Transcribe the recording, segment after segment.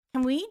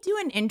we do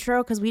an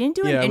intro? Because we didn't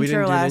do an we intro didn't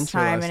do an last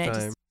intro time. last And it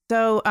time. just,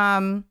 so,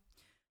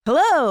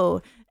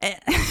 hello.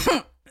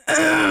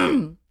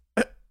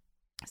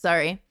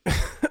 Sorry.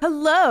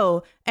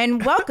 Hello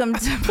and welcome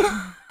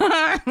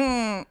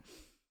to...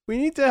 We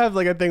need to have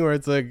like a thing where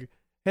it's like,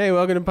 hey,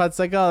 welcome to Pot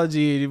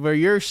Psychology, where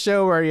your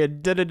show where you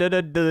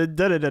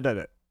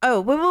da-da-da-da-da-da-da-da-da.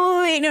 Oh,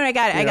 wait. No, I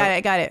got it.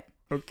 I got it.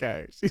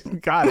 Okay, she's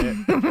got it.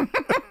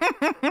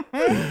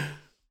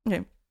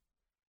 Okay.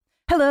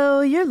 Hello,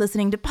 you're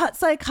listening to Pot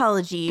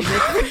Psychology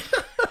with...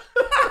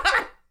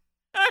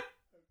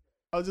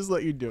 I'll just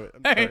let you do it.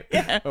 I'm All sorry. right,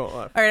 yeah. I won't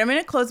laugh. All right, I'm going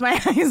to close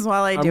my eyes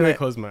while I I'm do gonna it.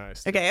 close my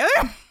eyes. Okay.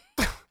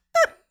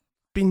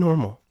 Be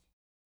normal.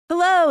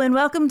 Hello and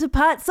welcome to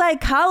Pot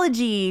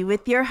Psychology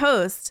with your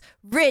hosts,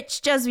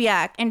 Rich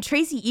Jeswiak and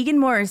Tracy Egan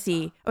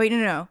Morrissey. Oh, wait,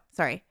 no.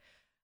 Sorry.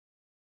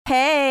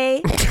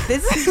 Hey,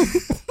 this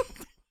is...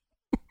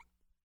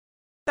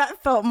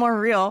 That felt more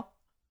real.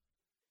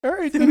 All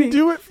right, then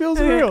do what feels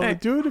Okay, real. okay.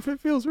 Do it if it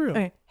feels real.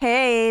 Okay.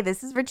 Hey,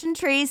 this is Rich and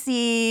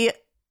Tracy.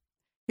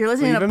 You're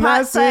listening Leave to a Pot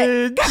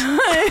message.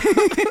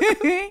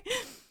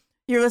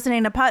 You're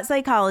listening to Pot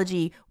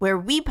Psychology, where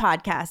we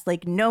podcast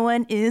like no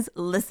one is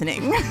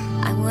listening.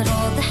 I would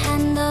hold the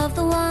hand of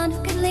the one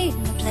who could lead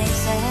me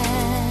places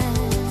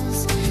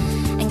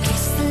and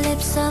kiss the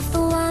lips of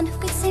the one who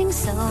could sing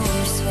so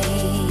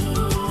sweet.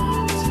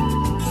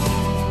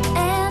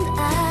 And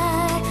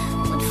I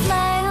would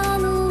fly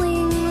on the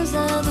wings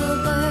of a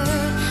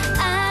bird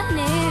I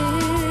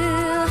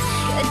knew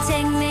could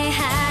take me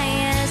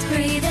highest.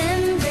 Breathe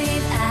in,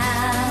 breathe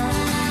out.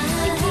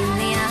 You keep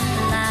me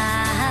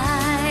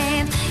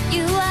alive.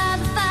 You are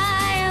the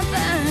fire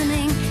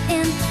burning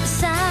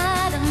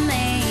inside of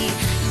me.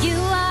 You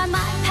are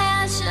my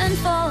passion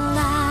for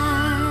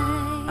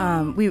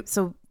life.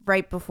 So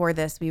right before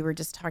this, we were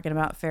just talking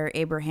about Fair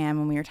Abraham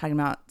when we were talking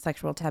about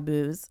sexual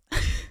taboos.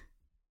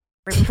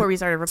 Right before we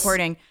started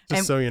recording.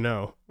 Just so you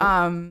know.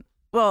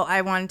 Well,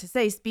 I wanted to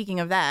say, speaking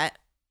of that,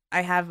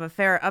 I have a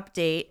Fair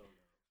update.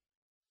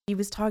 He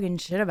was talking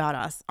shit about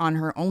us on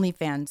her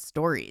OnlyFans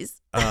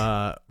stories.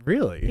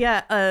 Really?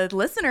 Yeah, a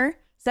listener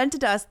sent it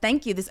to us.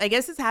 Thank you. I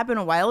guess this happened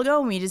a while ago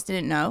and we just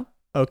didn't know.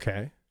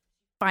 Okay.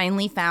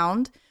 Finally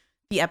found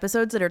the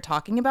episodes that are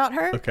talking about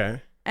her.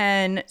 Okay.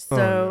 And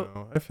so Oh,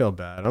 no. I feel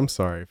bad. I'm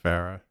sorry,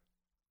 Farrah.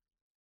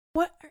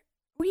 what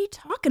are you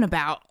talking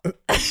about?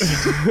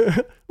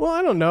 Well,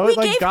 I don't know. We It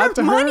like gave got her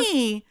to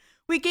money.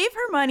 We gave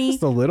her money.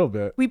 Just a little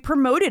bit. We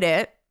promoted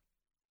it.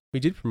 We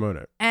did promote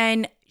it.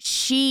 And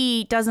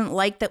she doesn't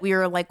like that we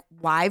were like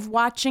live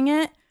watching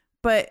it,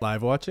 but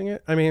Live watching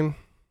it? I mean,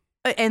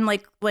 and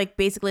like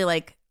basically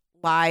like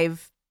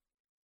live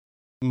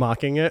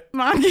mocking it.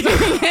 mocking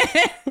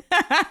it.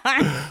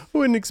 I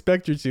wouldn't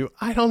expect her to.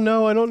 I don't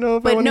know. I don't know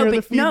if I want to hear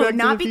the feedback.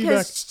 not to the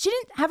because feedback. she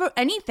didn't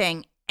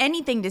have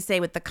anything to say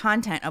with the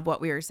content of what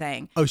we were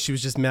saying. Oh, she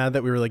was just mad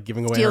that we were like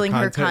giving away Stealing her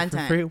her content for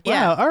content. free. Wow.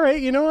 Yeah. All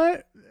right. You know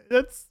what?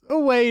 That's a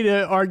way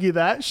to argue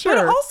that. Sure.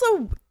 But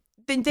also,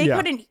 they Yeah.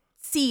 couldn't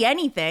see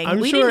anything. I'm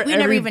We sure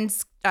never even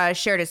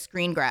shared a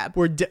screen grab.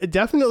 We're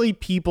definitely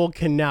people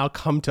can now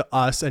come to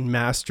us and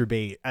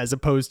masturbate as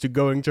opposed to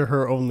going to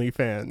her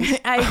OnlyFans.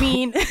 I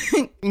mean,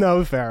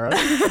 No, Farrah.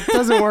 It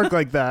doesn't work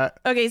like that.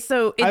 okay,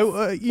 so it's,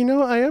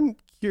 I am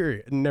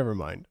curious. Never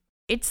mind.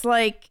 it's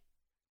like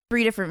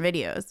 3 different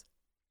videos,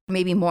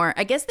 maybe more.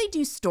 I guess they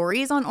do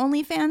stories on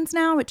OnlyFans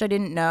now, which I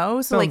didn't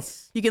know. So like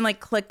Sounds- you can like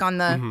click on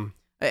the. Mhm.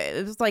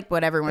 It was like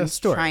what everyone's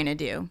story. trying to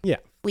do. Yeah.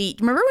 Fleet.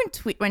 Remember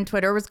when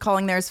Twitter was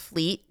calling theirs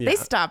Fleet? They Yeah.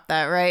 stopped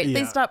that, right?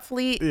 They Yeah. stopped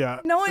Fleet. Yeah.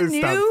 No one They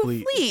stopped knew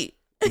Fleet. Fleet.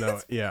 No,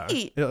 It's yeah.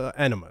 Fleet.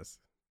 Enemas.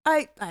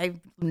 I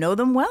know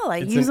them well. I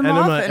It's use an them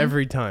enema often.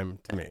 every time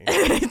to me.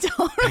 I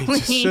Totally.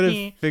 just should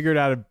have figured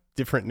out a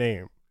different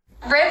name.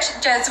 Rich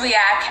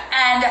Jeswiak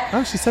and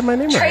Oh, she said my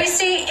name right.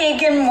 Tracy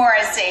Egan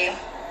Morrissey.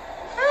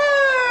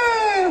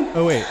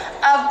 Oh, wait.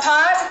 Of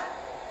Pot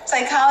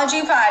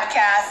Psychology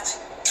Podcast.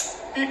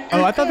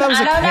 Oh, I thought that was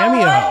I a don't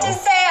cameo. know what to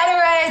say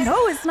otherwise.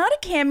 No, it's not a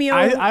cameo.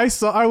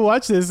 I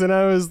watched this and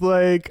I was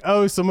like,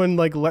 oh, someone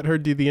like let her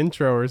do the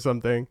intro or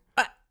something.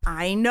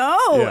 I know.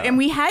 Yeah. And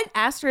we had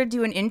asked her to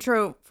do an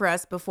intro for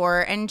us before,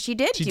 and she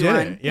did She do did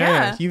one. it.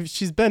 Yeah.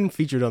 She's been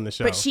featured on the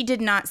show. But she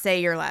did not say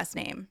your last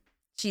name.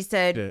 She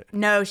said, Did.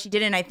 no, she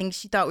didn't. I think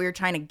she thought we were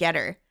trying to get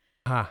her.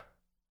 Ah,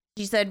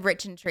 She said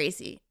Rich and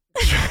Tracy.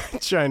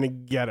 trying to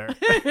get her.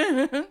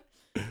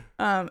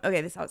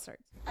 Okay, this is how it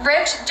starts.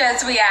 Rich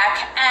Jeswiak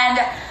and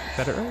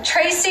Got it right?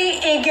 Tracy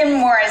Egan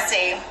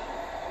Morrissey.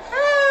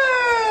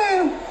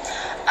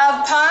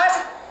 Of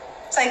Pot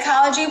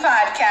Psychology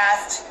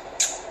Podcast.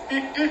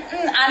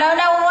 I don't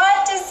know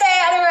what to say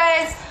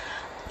otherwise.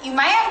 You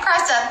might have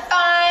crossed a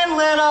fine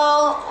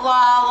little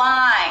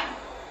line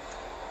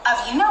of,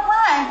 you know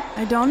what?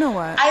 I don't know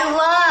what. I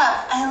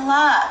love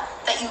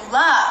that you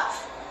love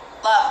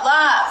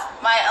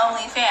my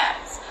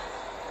OnlyFans.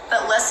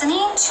 But listening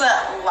to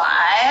it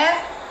live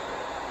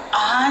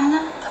on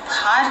the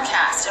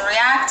podcast and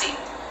reacting,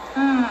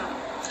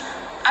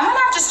 I'm gonna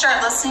have to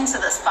start listening to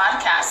this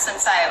podcast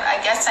since I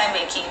guess I'm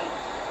making,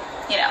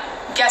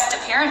 guest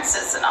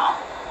appearances and all.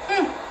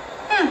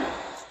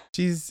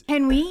 She's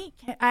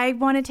I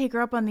want to take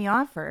her up on the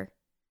offer.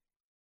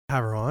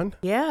 have her on.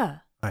 Yeah.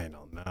 I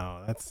don't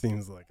know. That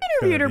seems like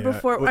Interviewed her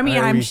before. I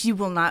mean, she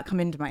will not come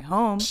into my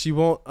home. She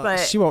won't. but-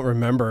 She won't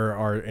remember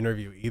our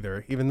interview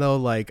either. Even though,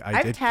 like, I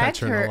I've did catch tagged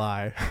her in her. a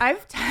lie.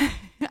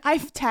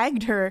 I've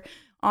tagged her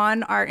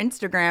on our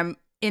Instagram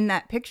in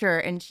that picture,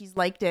 and she's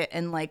liked it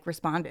and like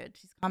responded.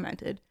 She's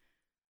commented.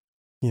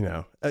 You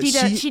know,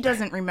 She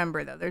doesn't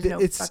remember though. There's no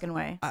It's- fucking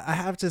way. I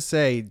have to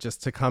say,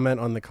 just to comment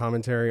on the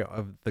commentary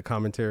of the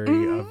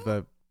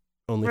OnlyFans.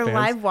 We're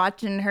live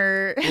watching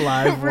her.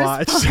 Live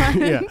watch.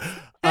 respond. Yeah.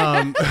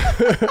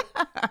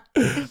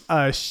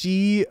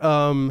 She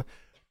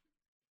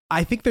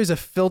I think there's a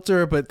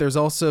filter, but there's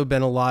also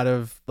been a lot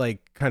of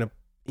like kind of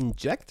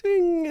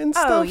injecting and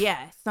stuff. Oh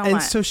yeah, so And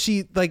much. so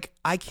she, like,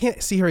 I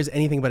can't see her as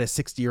anything but a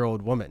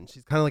 60-year-old woman.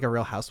 She's kind of like a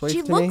Real Housewife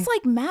She to looks me.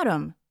 like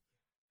Madam.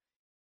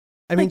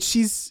 I mean, like,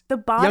 she's The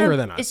bottom younger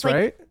than us, it's like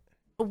right?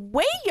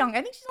 way young.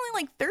 I think she's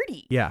only like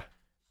 30. Yeah.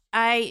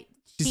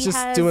 She's She just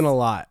has- doing a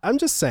lot. I'm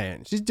just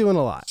saying, she's doing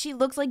a lot. She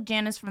looks like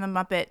Janice from the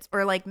Muppets,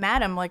 or like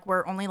Madam, like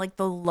where only like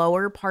the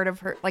lower part of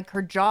her, like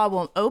her jaw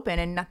will open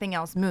and nothing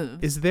else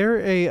moves. Is there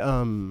a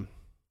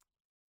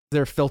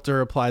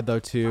filter applied though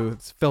too?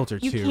 It's filter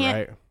You too,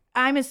 can't- right?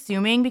 I'm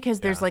assuming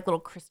because there's Yeah. like little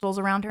crystals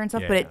around her and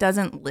stuff, but Yeah. it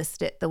doesn't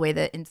list it the way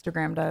that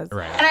Instagram does.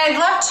 Right. And I'd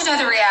love to know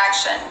the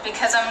reaction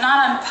because I'm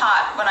not on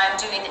pot when I'm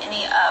doing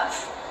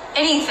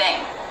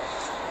anything.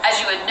 As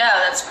you would know,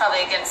 that's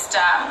probably against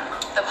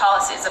the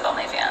policies of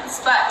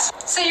OnlyFans. But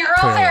so your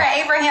girl Clearly.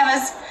 Farrah Abraham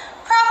is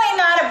probably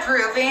not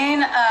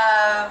approving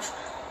of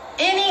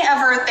any of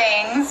her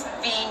things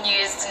being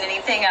used in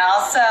anything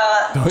else. So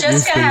Don't use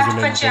just gonna things have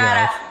in to put you anything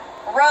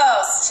on a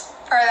roast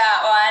for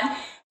that one.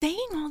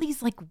 Saying all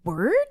these like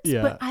words,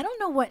 Yeah. but I don't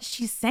know what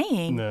she's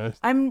saying. No.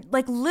 I'm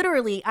like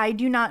literally, I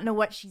do not know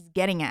what she's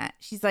getting at.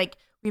 She's like,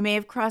 we may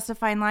have crossed a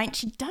fine line.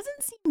 She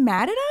doesn't seem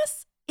mad at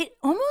us. It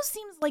almost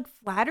seems like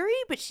flattery,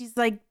 but she's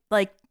like,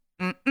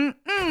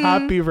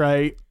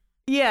 Copyright.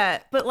 Yeah,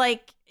 but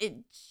like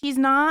she's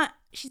not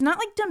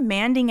like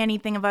demanding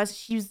anything of us.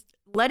 She's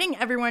letting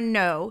everyone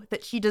know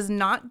that she does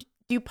not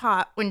do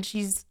pot when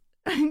she's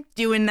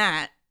doing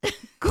that.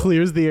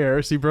 Clears the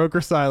air. She broke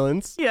her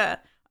silence. Yeah.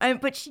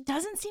 But she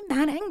doesn't seem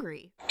that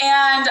angry.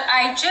 And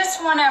I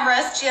just want to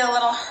roast you a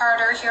little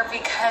harder here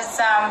because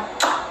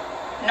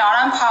not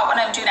on pot when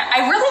I'm doing it.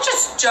 I really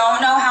just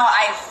don't know how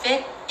I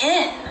fit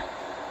in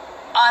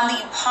on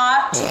the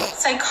Pot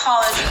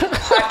Psychology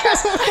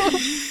podcast.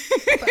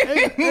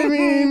 I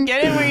mean,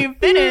 Get in where you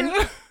fit in.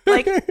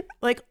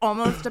 Like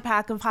almost a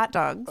pack of hot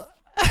dogs.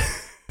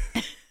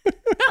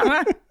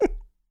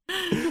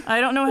 I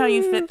don't know how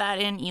you fit that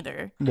in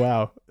either.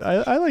 wow.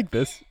 I like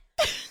this.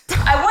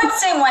 I would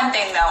say one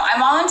thing though.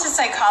 I'm all into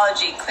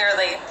psychology,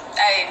 clearly.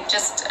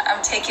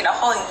 I'm taking a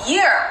whole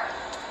year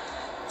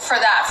for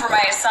that for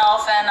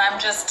myself, and I'm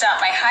just at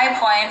my high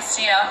points,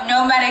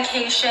 no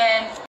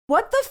medication.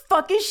 What the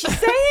fuck is she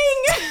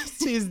saying?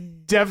 She's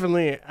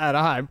definitely at a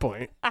high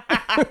point.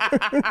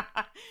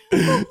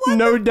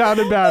 No doubt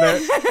about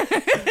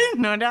it.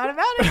 No doubt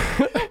about it.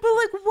 But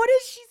like, what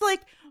is she's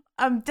like?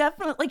 I'm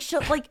definitely like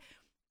she'll like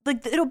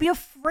it'll be a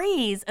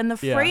phrase, and the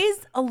Yeah.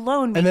 phrase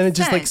alone makes And then it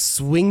just like sense.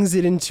 swings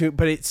it into,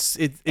 but it's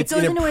goes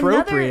into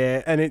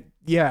inappropriate, and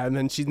and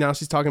then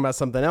she's talking about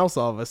something else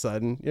all of a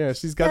sudden. Yeah,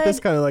 she's got this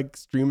Said- kind of like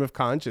stream of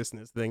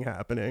consciousness thing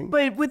happening.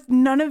 but with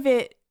none of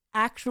it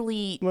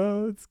actually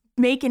Well, it's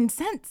making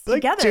sense like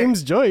together.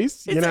 James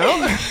Joyce, you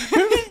know,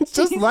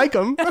 just like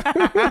him. Tell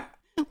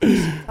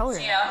her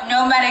that.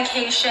 No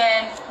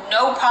medication,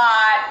 no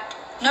pot,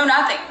 no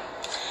nothing.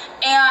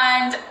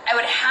 And I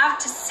would have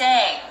to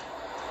say,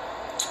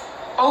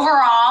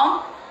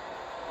 overall,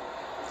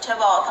 to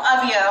both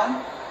of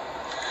you,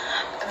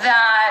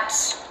 that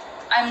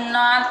I'm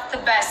not the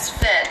best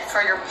fit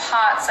for your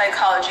Pot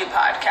Psychology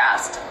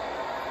podcast.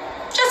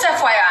 Just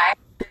FYI.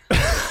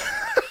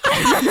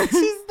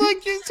 She's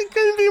like, she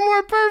couldn't be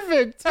more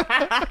perfect.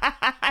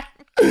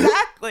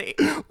 Exactly.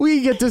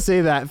 We get to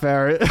say that,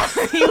 Farrah.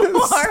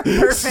 You are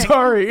perfect.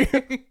 Sorry.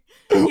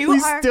 You We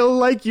are. still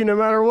like you no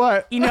matter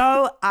what. You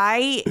know,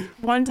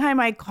 one time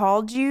I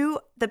called you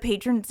the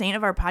patron saint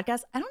of our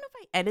podcast. I don't know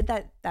if I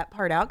edited that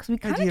part out because we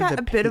kind of Idea of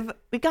got the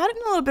we got in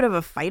a little bit of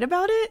a fight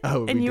about it.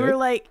 Oh, and we you did? were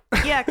like,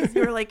 yeah, because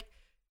you were like,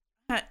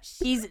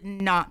 she's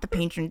not the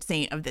patron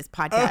saint of this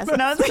podcast.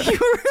 And I was like, you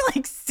were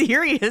like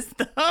serious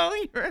though.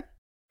 You were.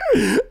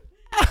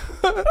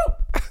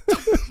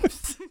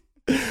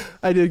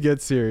 I did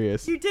get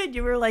serious. You did.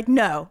 You were like,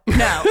 no.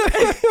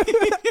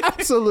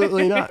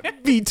 Absolutely not.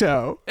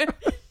 Veto.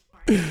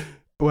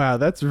 Wow,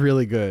 that's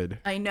really good.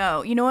 I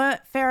know. You know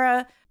what,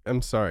 Farrah?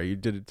 I'm sorry, you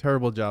did a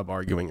terrible job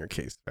arguing your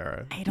case,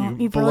 Farrah. I don't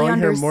you even really belong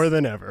here underst- more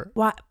than ever.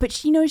 Why? But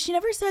she knows she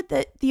never said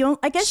that.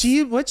 I guess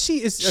She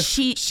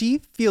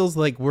feels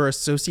like we're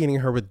associating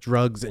her with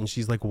drugs, and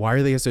she's like, why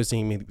are they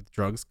associating me with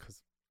drugs?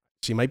 Because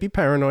she might be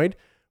paranoid.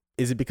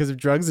 Is it because of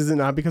drugs? Is it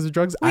not because of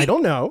drugs? I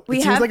don't know.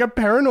 It seems like a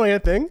paranoia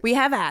thing. We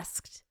have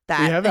asked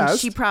that. We have and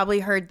asked. she probably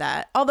heard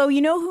that. Although,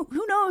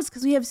 who knows?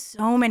 Because we have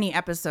so many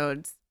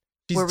episodes.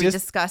 where we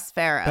discuss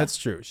Farrah. That's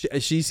true.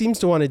 She seems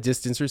to want to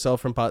distance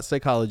herself from pot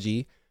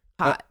psychology.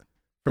 But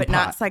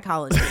not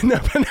psychology. No,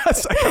 but not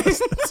psychology.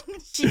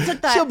 She took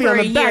that. She'll be for on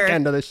a the back year.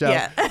 end of the show.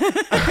 Yeah.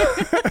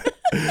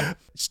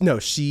 No,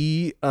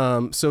 she.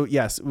 So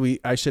yes,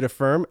 I should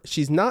affirm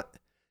she's not.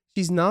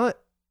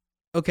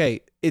 Okay,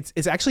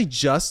 it's actually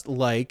just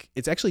like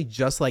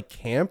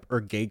camp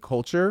or gay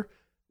culture,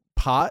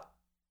 pot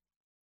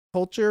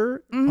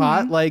culture,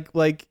 pot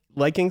like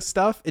liking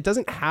stuff. It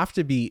doesn't have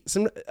to be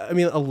I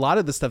mean, a lot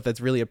of the stuff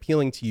that's really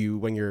appealing to you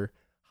when you're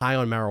high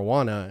on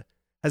marijuana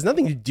has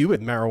nothing to do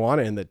with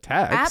marijuana in the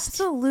text.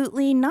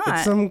 Absolutely not.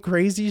 It's some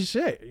crazy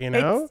shit, you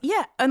know?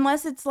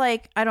 Unless it's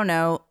like, I don't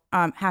know,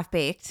 half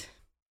baked.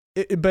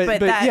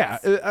 But yeah,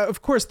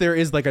 of course there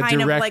is like a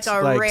direct,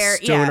 rare,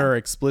 stoner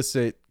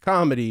explicit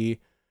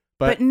comedy,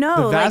 but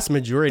no, the vast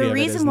majority of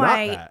it is not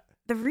that.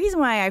 The reason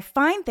why I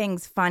find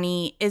things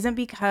funny isn't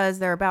because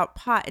they're about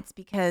pot. It's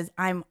because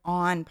I'm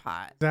on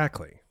pot.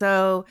 Exactly.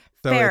 So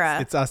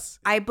Farrah, it's us.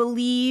 I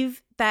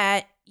believe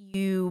that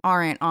you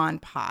aren't on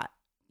pot.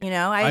 You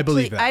know, I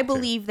believe that. I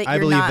believe that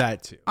you're not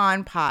that too.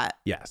 On pot.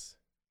 Yes.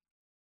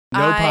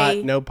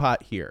 No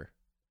pot here.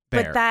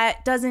 There. But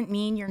that doesn't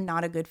mean you're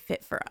not a good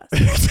fit for us.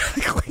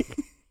 Exactly.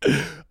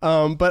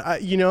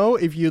 But you know,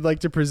 if you'd like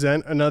to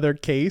present another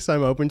case,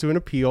 I'm open to an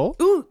appeal.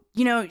 Ooh,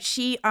 you know,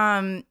 she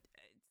I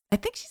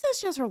think she says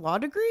she has her law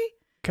degree.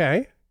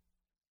 Okay.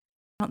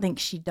 I don't think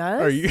she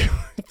does. Are you?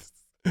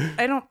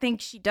 I don't think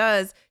she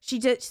does.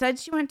 She said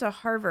she went to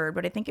Harvard,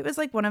 but I think it was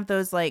like one of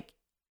those like,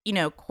 you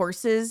know,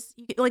 courses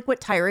like what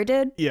Tyra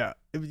did. Yeah.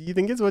 You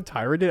think it's what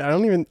Tyra did? I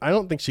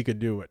don't think she could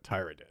do what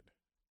Tyra did.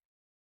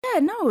 Yeah,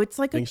 no, it's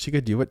like think she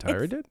could do what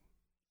Tyra did?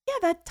 Yeah,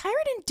 that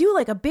Tyra didn't do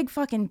like a big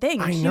fucking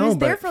thing. She was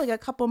there for like a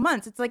couple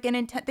months. It's like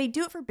they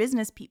do it for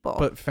business people.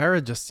 But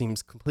Farrah just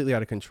seems completely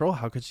out of control.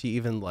 How could she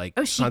even like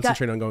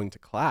concentrate on going to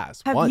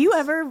class? Have you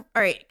ever?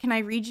 All right, can I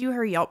read you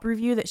her Yelp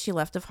review that she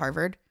left of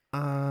Harvard?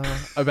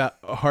 About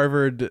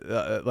Harvard,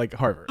 like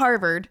Harvard.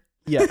 Harvard.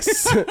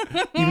 Yes.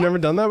 You've never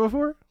done that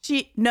before?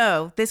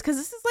 Because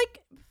this is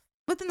like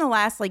within the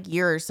last like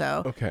year or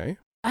so. Okay.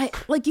 I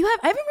don't know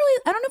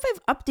if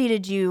I've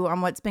updated you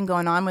on what's been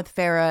going on with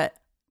Farrah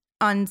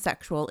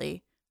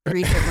unsexually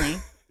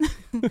recently.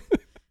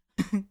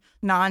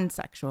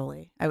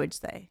 Non-sexually, I would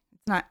say.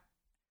 It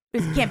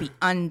can't be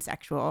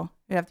unsexual.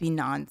 It'd have to be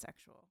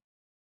non-sexual.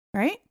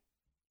 Right?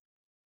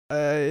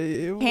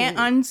 Can't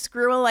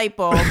unscrew a light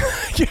bulb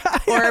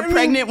or a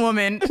pregnant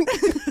woman.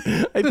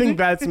 I think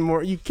that's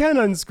more. You can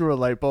unscrew a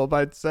light bulb,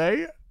 I'd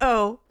say.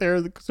 Oh.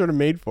 They're sort of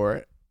made for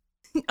it.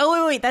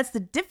 Oh, wait. That's the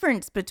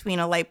difference between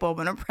a light bulb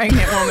and a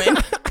pregnant woman.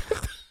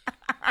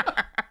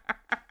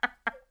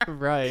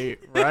 Right.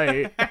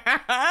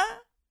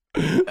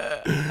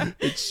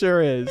 It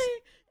sure is.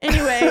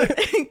 Anyway,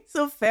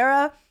 so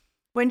Farrah,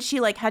 when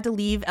she like had to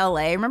leave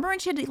LA, remember when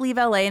she had to leave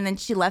LA and then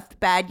she left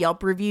bad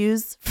Yelp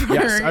reviews?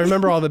 Yes, I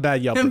remember all the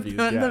bad Yelp reviews.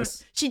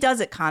 Yes. She does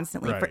it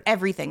constantly for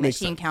everything that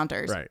she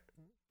encounters. Right.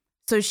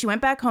 So she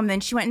went back home, then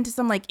she went into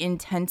some like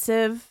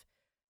intensive,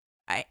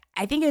 I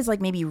think it was like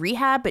maybe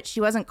rehab, but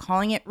she wasn't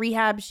calling it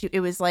rehab. It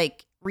was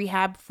like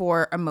rehab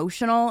for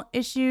emotional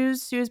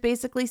issues, she was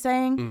basically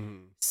saying. Mm-hmm.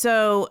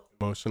 So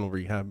emotional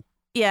rehab.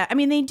 Yeah, I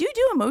mean, they do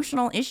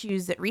emotional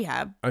issues at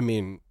rehab. I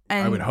mean,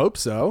 I would hope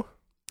so.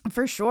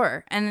 For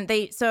sure. And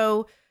then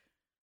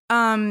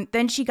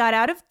she got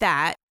out of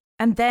that,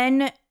 and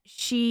then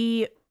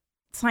she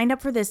signed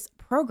up for this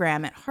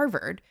program at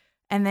Harvard,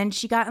 and then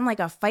she got in like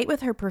a fight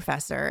with her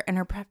professor, and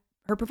her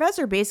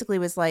professor basically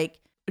was like,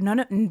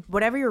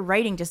 whatever you're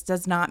writing just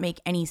does not make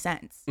any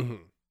sense. Mm-hmm.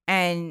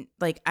 And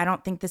like, I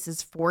don't think this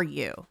is for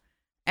you.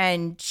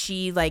 And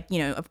she like, you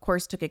know, of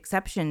course took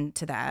exception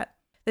to that.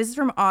 This is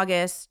from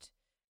August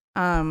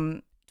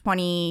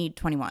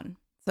 2021.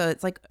 So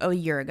it's like a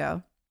year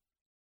ago.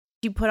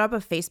 She put up a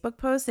Facebook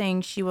post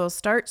saying she will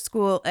start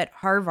school at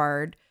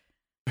Harvard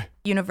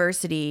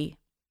University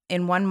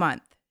in 1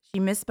 month. She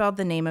misspelled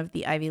the name of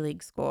the Ivy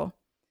League school.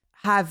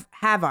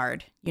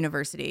 Harvard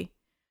University.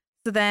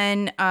 So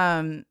then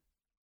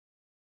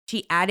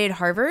she added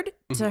Harvard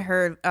to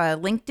her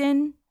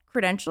LinkedIn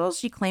credentials.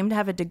 She claimed to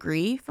have a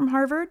degree from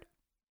Harvard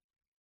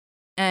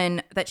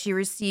and that she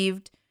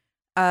received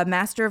a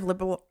Master of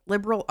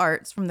Liberal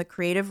Arts from the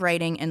Creative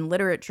Writing and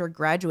Literature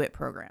graduate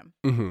program.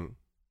 Mm-hmm.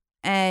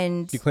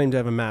 And she claimed to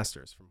have a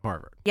master's from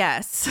Harvard.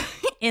 Yes,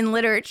 in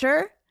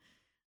literature.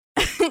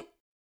 She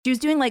was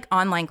doing like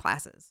online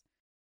classes.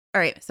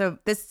 All right, so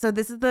this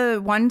is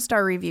the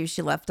 1-star review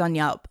she left on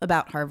Yelp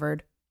about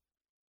Harvard.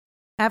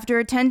 After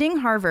attending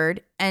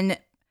Harvard and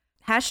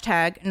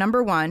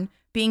 #1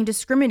 being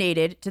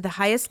discriminated to the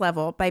highest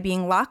level by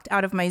being locked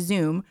out of my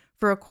Zoom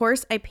for a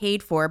course I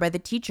paid for by the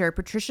teacher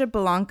Patricia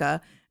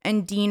Belanca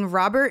and Dean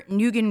Robert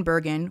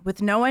Neugenbergen,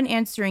 with no one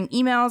answering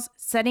emails,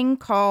 setting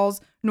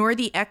calls, nor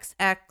the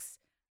XXI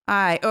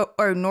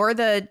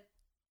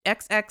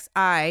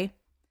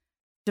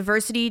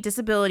Diversity,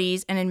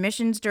 Disabilities, and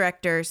Admissions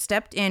Director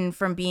stepped in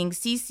from being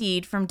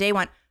CC'd from day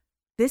one.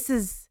 This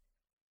is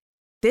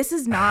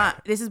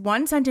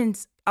one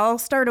sentence. I'll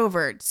start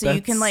over so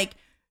you can like,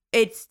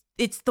 it's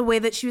it's the way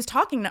that she was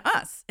talking to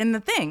us in the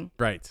thing.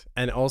 Right.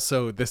 And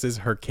also, this is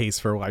her case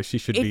for why she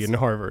should be in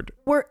Harvard.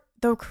 Or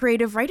the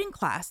creative writing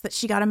class that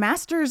she got a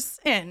master's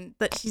in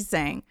that she's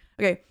saying.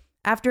 Okay.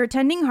 After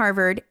attending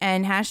Harvard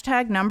and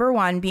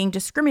 #1 being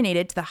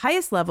discriminated to the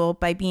highest level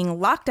by being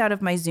locked out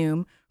of my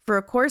Zoom for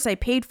a course I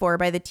paid for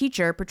by the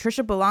teacher,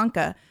 Patricia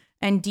Belanca,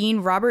 and Dean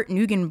Robert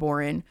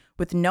Neugenboren,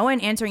 with no one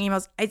answering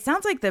emails. It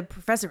sounds like the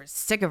professor was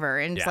sick of her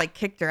and just like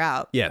kicked her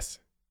out. Yes.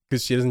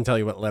 Because she doesn't tell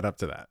you what led up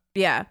to that.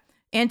 Yeah.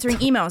 Answering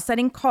emails,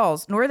 setting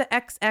calls, nor the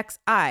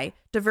XXI,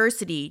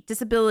 diversity,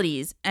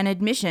 disabilities, and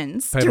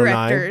admissions Title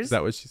directors. 9? Is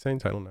that what she's saying?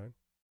 Title 9?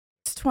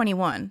 It's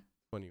 21.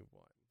 21.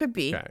 Could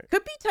be. Okay.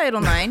 Could be Title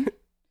 9.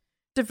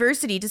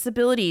 Diversity,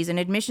 disabilities, and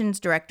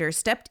admissions director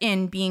stepped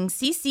in, being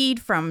CC'd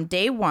from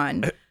day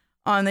one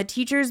on the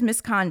teacher's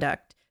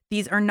misconduct.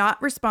 These are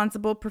not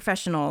responsible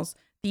professionals.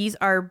 These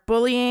are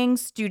bullying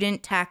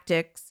student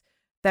tactics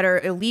that are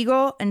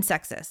illegal and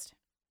sexist.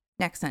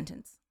 Next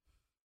sentence.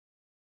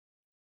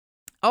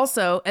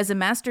 Also, as a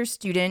master's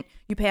student,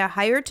 you pay a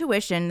higher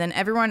tuition than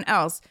everyone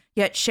else,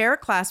 yet share a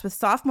class with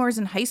sophomores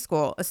in high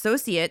school,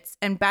 associates,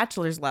 and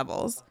bachelor's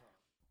levels.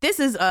 This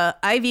is a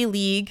Ivy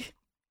League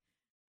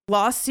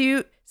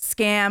lawsuit,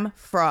 scam,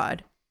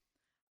 fraud.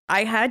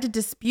 I had to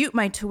dispute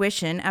my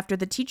tuition after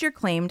the teacher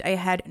claimed I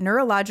had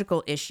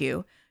neurological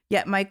issue,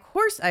 yet my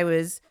course I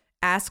was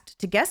asked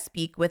to guest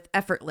speak with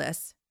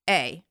effortless.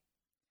 A.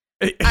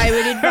 I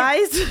would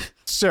advise...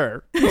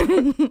 Sure.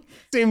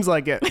 Seems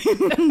like it.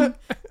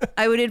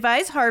 I would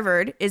advise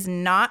Harvard is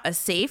not a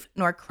safe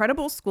nor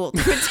credible school to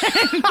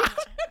attend.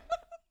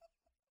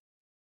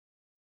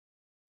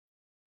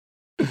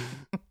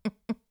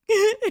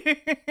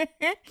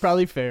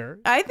 Probably fair.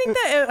 I think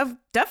that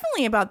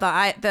definitely about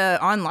the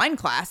online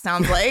class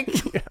sounds like.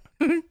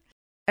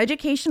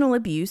 Educational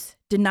abuse,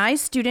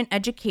 denies student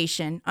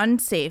education,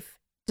 unsafe,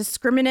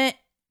 discriminate,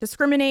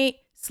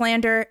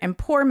 slander, and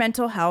poor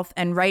mental health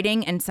and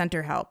writing and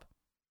center help.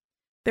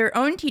 Their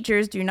own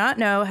teachers do not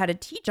know how to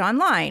teach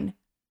online.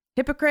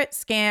 Hypocrite,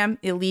 scam,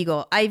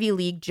 illegal, Ivy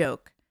League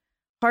joke.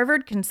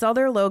 Harvard can sell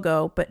their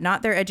logo, but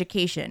not their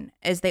education,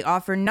 as they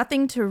offer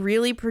nothing to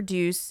really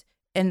produce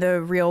in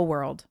the real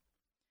world.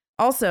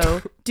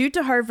 Also, due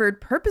to Harvard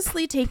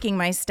purposely taking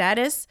my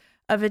status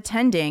of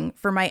attending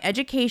for my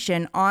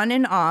education on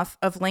and off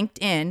of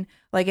LinkedIn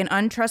like an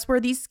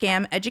untrustworthy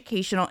scam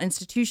educational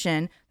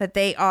institution that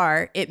they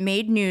are, it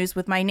made news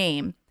with my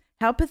name.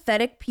 How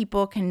pathetic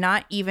people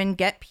cannot even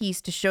get peace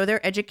to show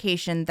their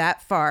education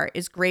that far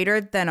is greater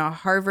than a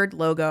Harvard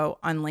logo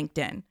on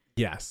LinkedIn.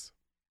 Yes.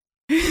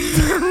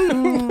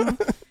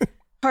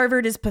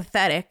 Harvard is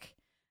pathetic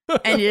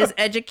and it is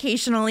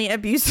educationally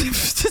abusive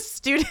to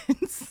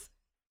students.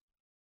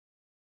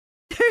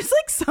 There's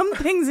like some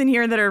things in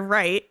here that are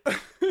right.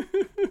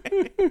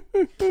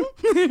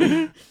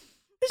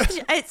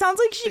 It sounds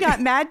like she got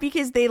mad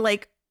because they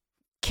like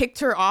kicked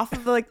her off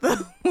of like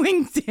the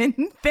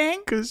LinkedIn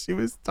thing. Because she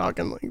was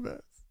talking like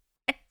this.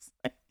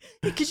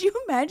 Could you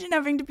imagine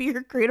having to be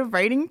her creative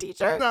writing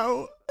teacher?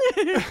 No.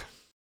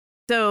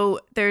 So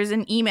there's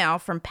an email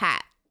from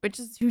Pat, which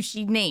is who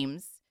she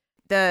names.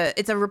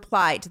 It's a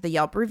reply to the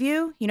Yelp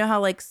review. You know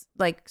how like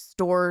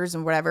stores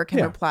and whatever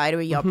can reply to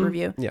a Yelp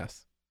review?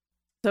 Yes.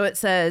 So it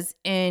says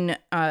in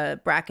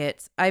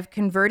brackets, I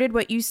converted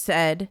what you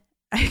sent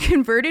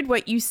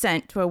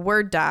to a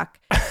Word doc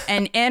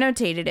and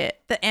annotated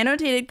it. The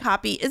annotated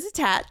copy is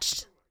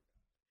attached.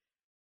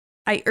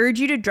 I urge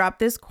you to drop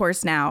this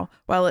course now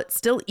while it's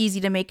still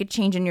easy to make a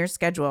change in your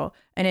schedule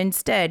and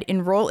instead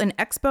enroll in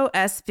Expo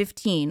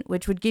S15,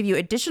 which would give you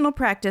additional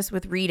practice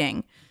with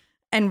reading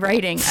and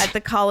writing at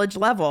the college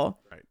level,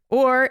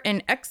 or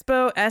in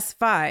Expo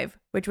S5,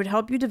 which would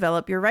help you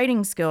develop your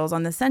writing skills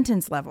on the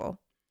sentence level.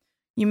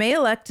 You may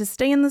elect to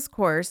stay in this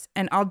course,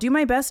 and I'll do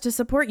my best to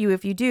support you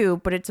if you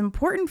do, but it's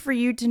important for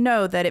you to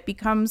know that it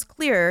becomes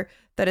clear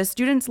that a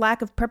student's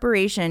lack of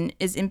preparation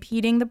is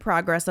impeding the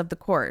progress of the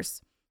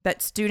course.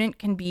 That student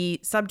can be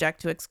subject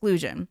to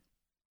exclusion.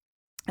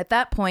 At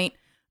that point,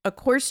 a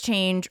course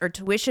change or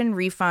tuition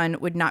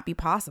refund would not be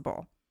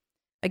possible.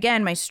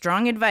 Again, my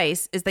strong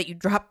advice is that you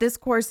drop this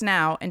course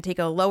now and take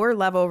a lower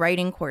level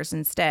writing course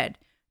instead.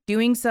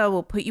 Doing so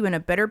will put you in a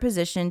better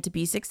position to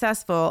be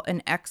successful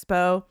in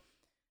Expo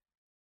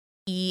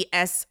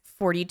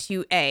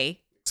ES42A.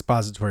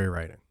 Expository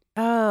writing.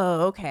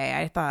 Oh,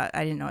 okay.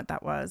 I didn't know what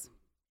that was.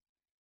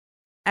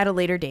 At a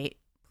later date,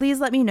 please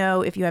let me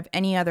know if you have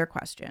any other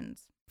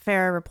questions.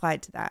 Farah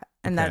replied to that,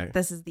 and that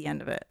this is the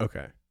end of it.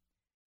 Okay.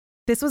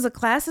 This was a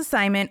class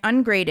assignment,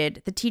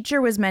 ungraded. The teacher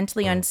was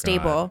mentally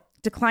unstable. God.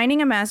 Declining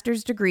a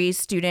master's degree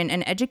student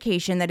and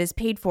education that is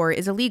paid for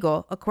is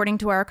illegal, according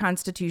to our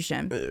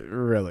Constitution.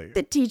 Really?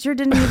 The teacher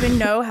didn't even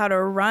know how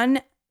to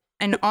run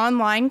an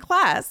online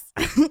class.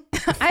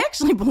 I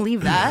actually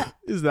believe that.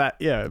 Is that,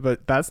 yeah,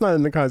 but that's not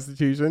in the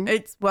Constitution.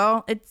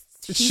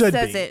 She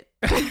says it.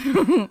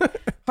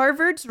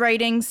 Harvard's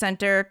Writing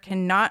Center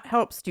cannot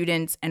help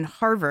students, and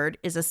Harvard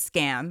is a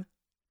scam.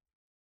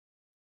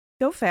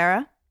 Go,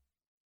 Farah.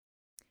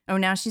 Oh,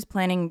 now she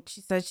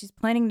says she's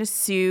planning to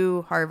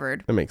sue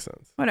Harvard. That makes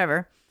sense.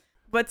 Whatever.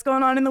 What's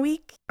going on in the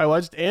week? I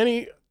watched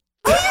Annie.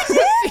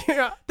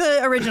 Yeah.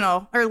 The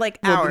original, or like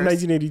ours.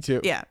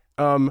 1982. Yeah.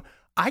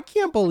 I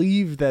can't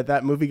believe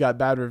that movie got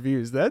bad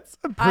reviews. That's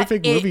a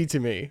perfect movie to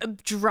me.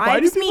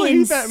 Drives me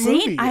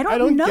insane. I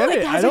don't know. Get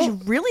it has a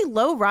really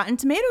low Rotten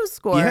Tomatoes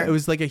score. Yeah, it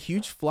was like a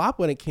huge flop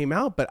when it came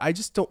out, but I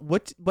just don't.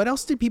 What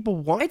else did people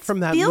want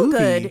from that feel movie?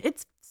 Good.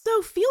 It's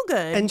so feel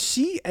good. And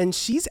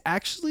she's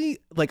actually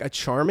like a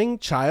charming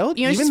child.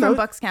 You know, she's from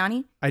Bucks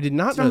County. I did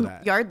not know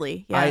that.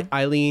 Yardley. Yeah.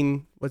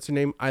 Eileen, what's her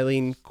name?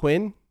 Eileen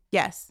Quinn.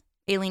 Yes,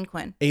 Aileen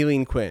Quinn.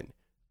 Aileen Quinn.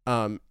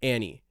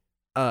 Annie.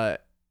 I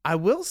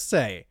will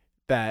say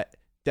that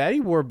Daddy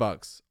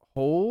Warbucks'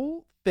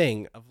 whole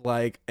thing of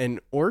like an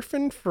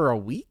orphan for a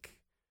week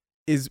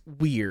is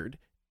weird.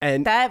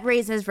 And that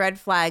raises red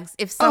flags.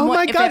 If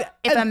someone,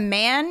 if a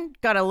man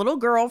got a little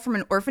girl from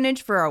an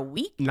orphanage for a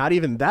week, not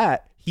even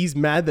that. He's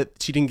mad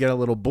that she didn't get a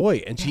little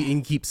boy, and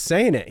she keeps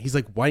saying it. He's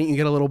like, "Why didn't you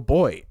get a little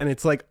boy?" And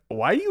it's like,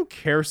 "Why do you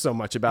care so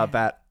much about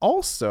that?"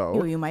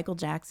 Also, you Michael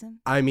Jackson.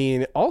 I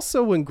mean,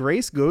 also when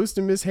Grace goes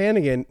to Miss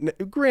Hannigan,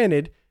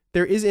 granted,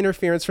 there is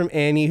interference from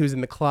Annie, who's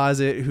in the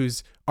closet,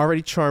 who's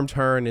already charmed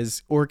her and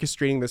is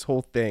orchestrating this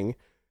whole thing.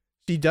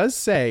 She does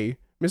say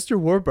Mr.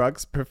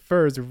 Warbucks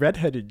prefers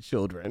redheaded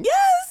children.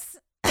 Yes.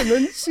 And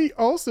then she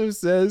also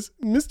says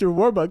Mr.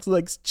 Warbucks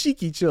likes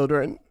cheeky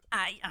children.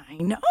 I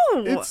know.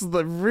 It's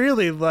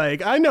really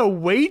like, I know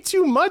way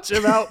too much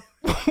about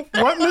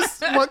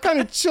what kind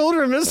of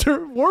children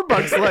Mr.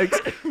 Warbucks likes,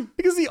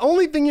 because the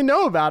only thing you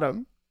know about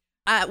him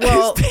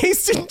is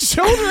taste in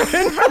children.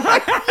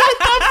 Like, what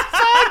the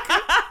fuck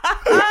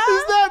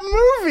is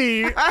that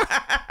movie?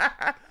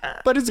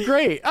 But it's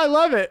great. I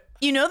love it.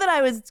 You know that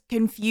I was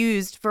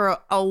confused for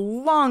a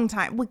long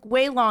time, like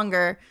way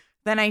longer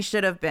than I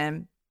should have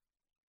been,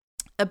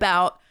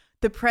 about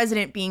the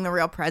president being the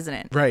real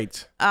president.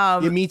 Right. Yeah,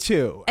 me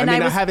too. I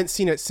mean, I haven't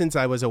seen it since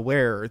I was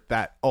aware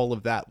that all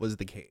of that was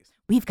the case.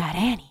 We've got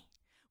Annie.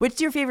 What's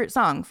your favorite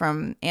song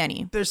from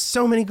Annie? There's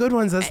so many good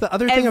ones. That's the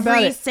other thing about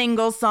it. Every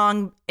single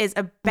song is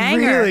a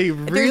banger. Really,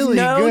 really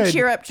There's no good.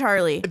 Cheer Up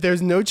Charlie.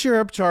 There's no Cheer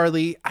Up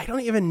Charlie. I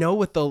don't even know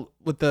what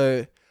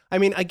the I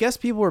mean, I guess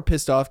people were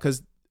pissed off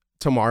because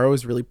Tomorrow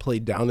is really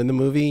played down in the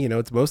movie. You know,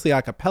 it's mostly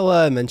a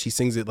cappella, and then she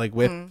sings it like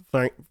with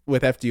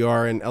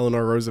FDR and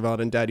Eleanor Roosevelt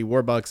and Daddy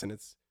Warbucks, and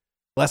it's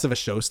less of a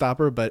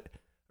showstopper, but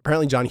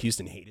apparently John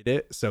Huston hated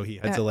it, so he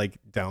had to like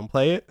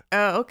downplay it.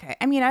 Oh, okay.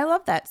 I mean, I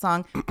love that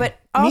song, but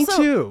also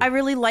Me too. I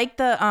really like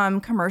the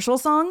commercial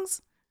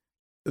songs.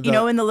 You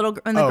know, when the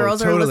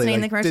girls are listening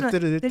in the commercial.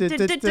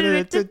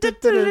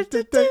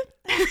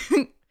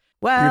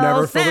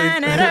 Well,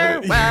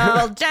 Senator,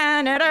 well,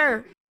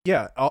 janitor.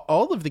 Yeah,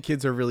 all of the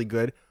kids are really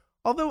good.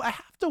 Although I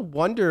have to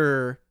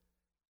wonder,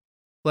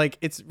 like,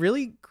 it's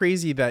really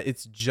crazy that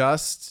it's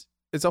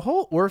a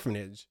whole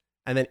orphanage.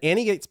 And then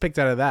Annie gets picked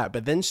out of that,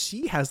 but then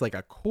she has like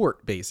a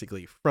court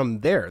basically from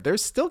there.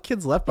 There's still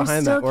kids left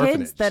behind that orphanage.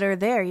 Kids that are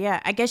there,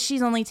 yeah. I guess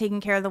she's only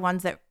taking care of the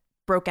ones that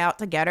broke out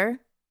to get her.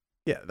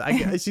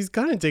 Yeah, she's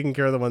kind of taking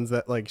care of the ones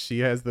that like she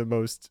has the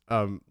most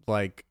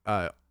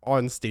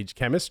on stage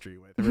chemistry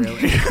with,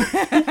 really.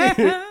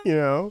 You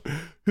know,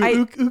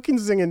 who can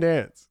sing and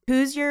dance?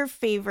 Who's your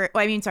favorite?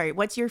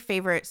 What's your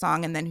favorite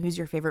song, and then who's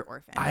your favorite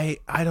orphan? I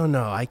don't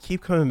know. I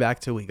keep coming back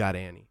to We Got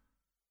Annie.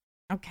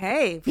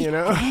 Okay, you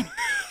know.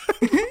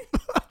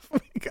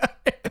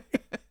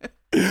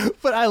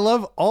 But I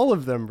love all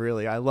of them,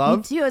 really. I love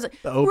Me too. I was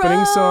like, the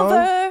opening song.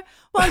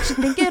 Why don't you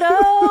think it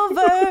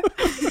over?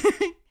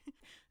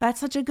 That's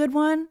such a good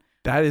one.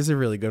 That is a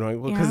really good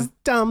one. Well, because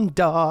dumb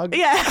dog.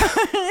 Yeah.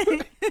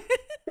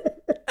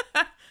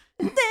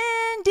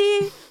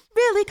 Dandy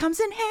really comes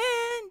in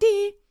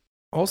handy.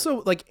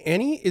 Also, like,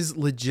 Annie is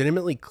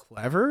legitimately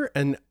clever,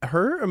 and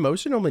her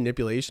emotional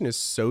manipulation is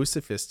so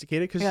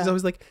sophisticated because she's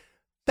always like,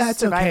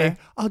 that's okay.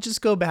 I'll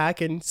just go back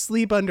and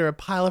sleep under a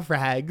pile of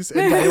rags.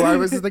 And I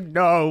was just like,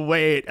 no,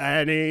 wait,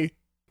 Annie.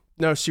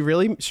 No, she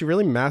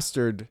really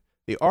mastered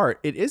the art.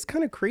 It is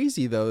kind of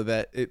crazy though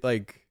that it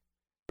like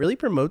really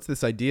promotes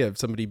this idea of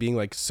somebody being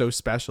like so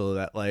special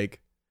that like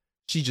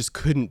she just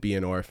couldn't be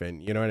an orphan.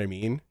 You know what I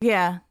mean?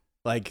 Yeah.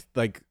 Like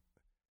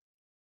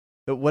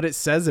what it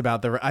says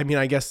about I mean,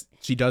 I guess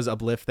she does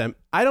uplift them.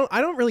 I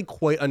don't really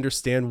quite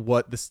understand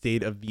what the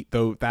state of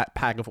that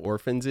pack of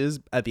orphans is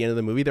at the end of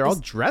the movie. They're all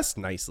dressed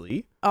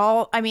nicely.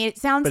 It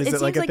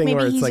seems like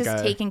maybe he's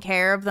just taking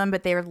care of them,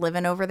 but they're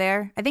living over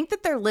there. I think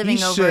that they're living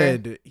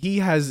He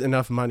has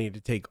enough money to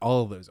take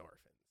all of those orphans.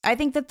 I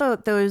think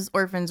that those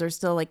orphans are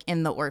still like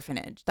in the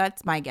orphanage.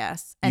 That's my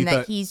guess. And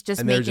he's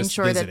just making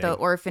sure that the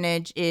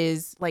orphanage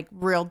is like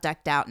real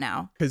decked out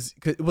now.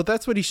 Well,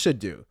 that's what he should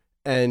do.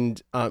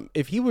 And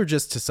if he were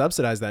just to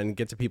subsidize that and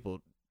get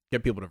people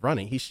to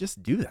running, he should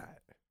just do that.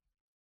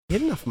 He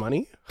had enough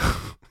money,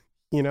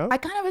 you know? I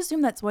kind of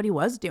assumed that's what he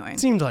was doing.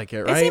 It seemed like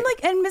it, right? It seemed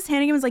like, and Miss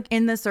Hannigan was like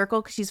in the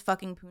circle because she's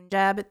fucking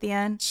Punjab at the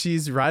end.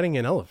 She's riding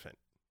an elephant.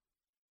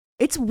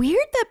 It's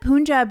weird that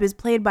Punjab is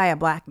played by a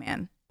black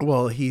man.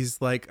 Well,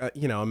 he's like, a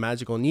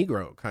magical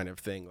Negro kind of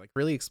thing, like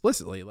really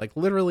explicitly, like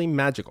literally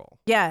magical.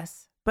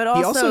 Yes, but also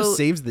he also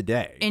saves the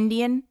day.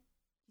 Indian.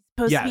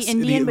 supposed to be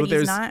Indian, but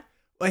he's not.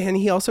 And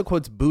he also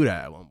quotes Buddha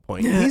at one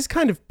point. He's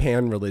kind of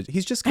pan-religious.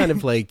 He's just kind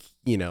of like,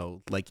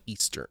 like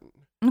Eastern.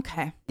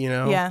 Okay.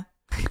 Yeah.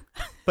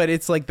 But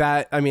it's like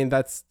that. I mean,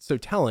 that's so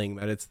telling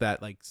that it's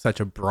that like such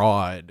a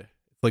broad,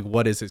 like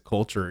what is his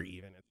culture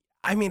even?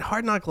 I mean,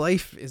 Hard Knock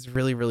Life is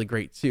really, really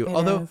great too.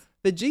 Although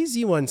the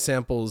Jay-Z one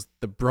samples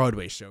the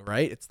Broadway show,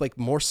 right? It's like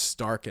more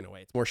stark in a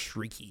way. It's more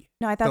shrieky.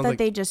 No, I thought that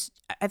they just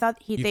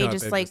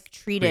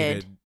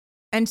treated.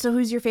 And so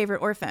who's your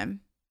favorite orphan?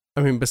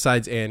 I mean,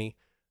 besides Annie,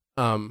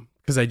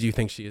 because I do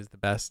think she is the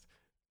best.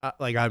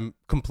 Like I'm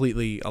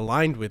completely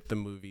aligned with the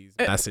movie's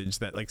message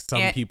that like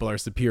some people are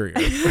superior.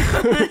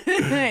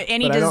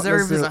 Annie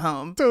deserves a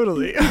home.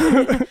 Totally.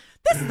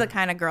 This is the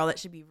kind of girl that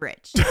should be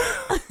rich.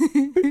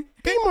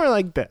 Be more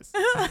like this.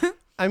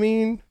 I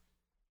mean,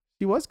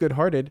 she was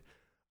good-hearted.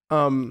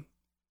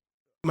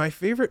 My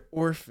favorite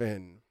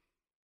orphan,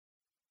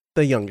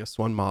 the youngest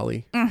one,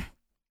 Molly.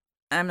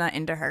 I'm not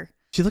into her.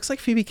 She looks like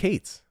Phoebe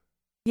Cates.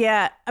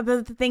 Yeah,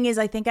 but the thing is,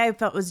 I think I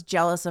was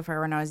jealous of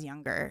her when I was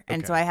younger,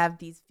 and so I have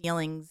these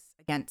feelings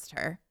against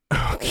her.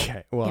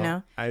 Okay,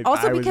 well, I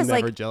because was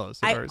never jealous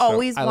of her, I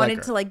always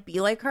wanted to like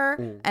be like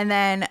her, and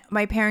then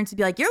my parents would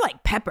be like, "You're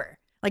like Pepper."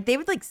 Like they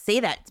would like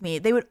say that to me.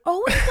 They would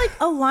always like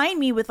align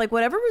me with like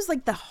whatever was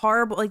like the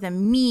horrible, like the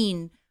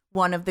mean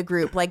one of the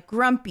group, like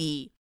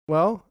Grumpy.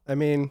 Well, I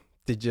mean,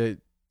 did you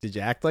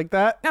act like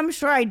that? I'm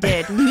sure I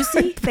did.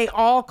 Lucy. They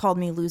all called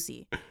me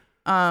Lucy.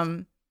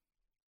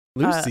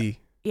 Lucy.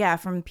 Yeah,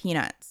 from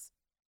Peanuts.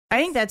 I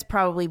think that's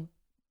probably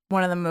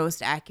one of the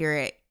most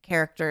accurate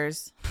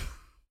characters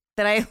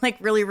that I like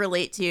really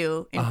relate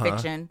to in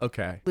fiction.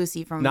 Okay.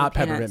 Lucy from not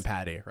Peanuts. Peppermint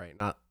Patty, right?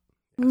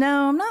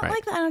 No, I'm not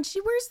like that.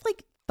 She wears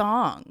like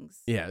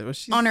thongs. Yeah, well,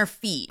 she's on her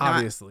feet.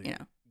 Obviously,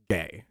 not,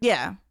 gay.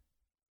 Yeah.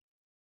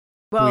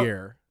 Well,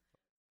 queer.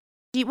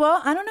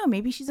 I don't know.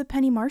 Maybe she's a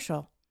Penny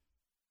Marshall.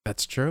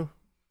 That's true.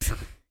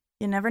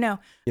 You never know.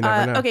 You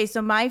never know. Okay,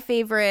 so my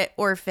favorite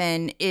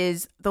orphan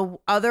is the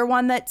other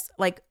one that's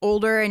like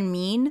older and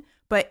mean,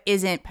 but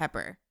isn't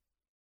Pepper.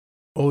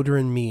 Older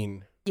and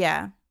mean.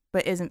 Yeah,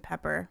 but isn't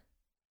Pepper.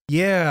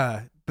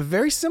 Yeah, but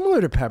very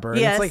similar to Pepper.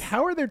 Yes. And it's like,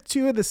 how are there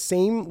two of the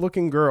same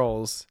looking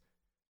girls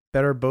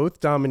that are both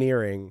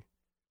domineering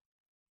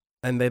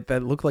and that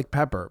look like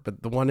Pepper,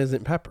 but the one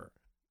isn't Pepper?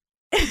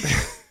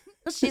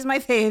 She's my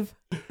fave.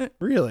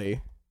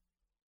 Really?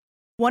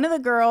 One of the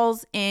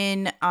girls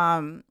in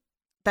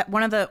that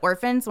one of the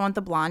orphans, the one with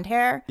the blonde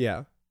hair.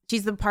 Yeah.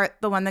 She's the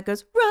one that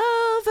goes,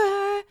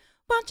 Rover,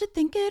 won't you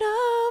think it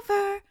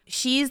over?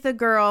 She's the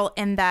girl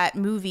in that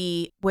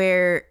movie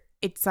where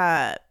it's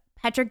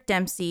Patrick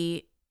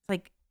Dempsey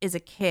like is a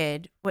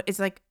kid. It's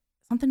like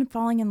something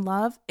falling in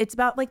love. It's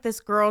about like this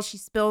girl, she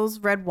spills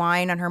red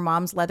wine on her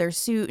mom's leather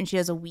suit and she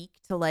has a week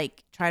to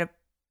like try to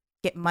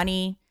get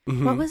money.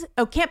 Mm-hmm. What was it?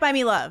 Oh, Can't Buy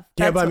Me Love.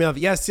 Can't Buy Me Love.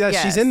 Yes,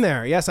 she's in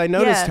there. Yes, I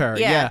noticed her.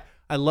 Yeah.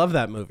 I love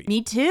that movie.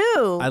 Me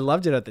too. I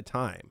loved it at the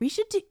time. We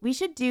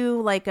should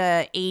do like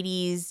a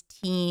 80s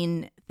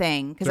teen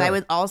thing because I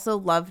would also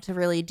love to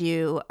really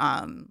do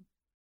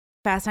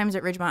Fast Times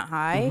at Ridgemont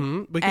High.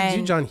 Mm-hmm. We could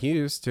do John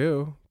Hughes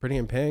too. Pretty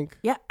in Pink.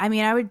 Yeah, I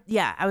mean, I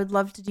would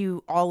love to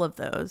do all of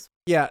those.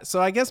 Yeah, so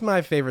I guess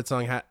my favorite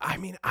song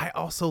I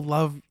also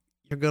love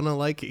You're Gonna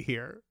Like It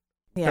Here.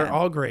 Yeah. They're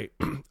all great.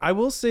 I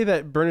will say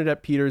that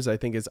Bernadette Peters I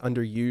think is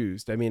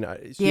underused. I mean,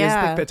 she has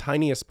like the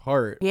tiniest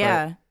part.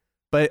 Yeah.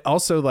 But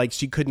also, like,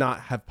 she could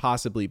not have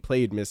possibly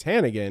played Miss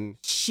Hannigan.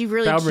 She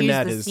really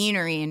chooses the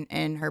scenery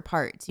in her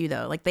part, too,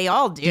 though. Like, they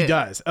all do. She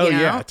does. Oh,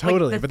 yeah,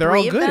 totally. Like, but they're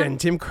all good, and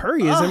Tim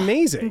Curry is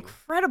amazing.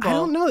 Incredible. I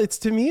don't know.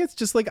 To me, it's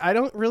just like, I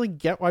don't really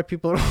get why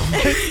people don't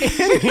like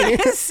Annie.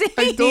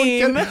 I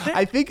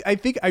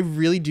don't get I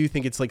really do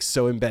think it's, like,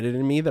 so embedded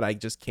in me that I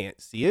just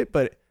can't see it.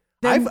 But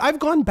I've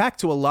gone back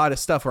to a lot of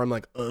stuff where I'm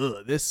like,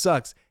 ugh, this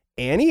sucks.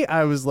 Annie,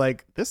 I was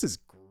like, this is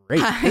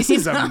great. This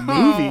is a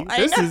movie.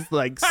 This is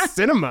like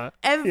cinema.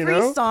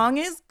 Every song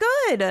is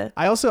good.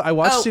 I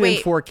watched it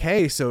in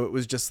 4K, so it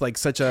was just like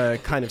such a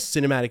kind of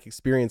cinematic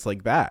experience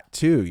like that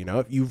too. You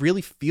know, you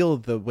really feel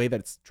the way that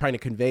it's trying to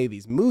convey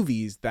these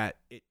movies that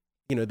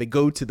they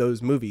go to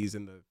those movies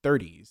in the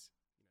 30s.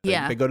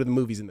 Yeah, they go to the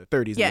movies in the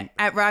 30s. Yeah,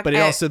 at Rock. But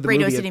also the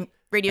Radio movie City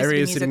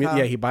Music Hall.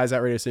 Yeah, he buys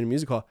that Radio City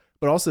Music Hall.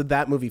 But also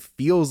that movie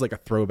feels like a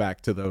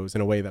throwback to those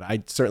in a way that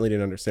I certainly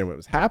didn't understand what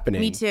was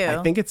happening. Me too.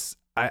 I think it's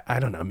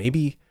I don't know,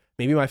 maybe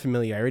my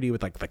familiarity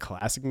with like the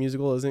classic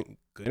musical isn't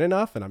good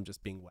enough and I'm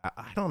just being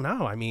I don't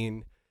know. I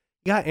mean,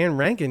 you got Anne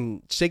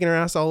Rankin shaking her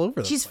ass all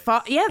over the place.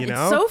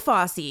 It's so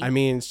Fosse. I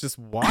mean, it's just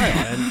wild.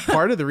 And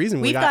part of the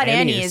reason we got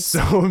Annie is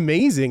so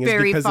amazing is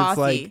because Fosse. It's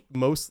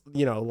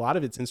like a lot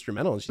of it's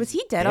instrumental. And was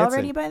he dead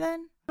already by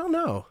then? I don't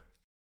know.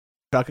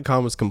 Chaka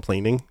Khan was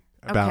complaining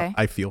about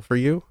I Feel For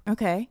You.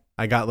 Okay.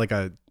 I got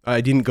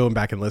I didn't go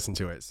back and listen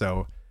to it.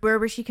 So where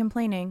was she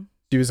complaining?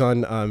 She was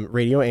on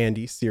Radio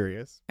Andy,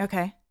 Sirius.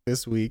 Okay.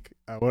 This week.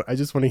 I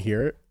just want to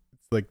hear it.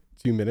 It's like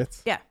 2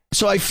 minutes. Yeah.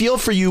 So I Feel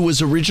For You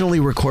was originally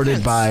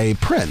recorded by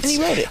Prince. And he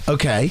wrote it.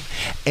 Okay.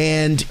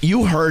 And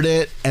you heard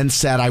it and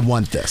said, I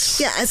want this.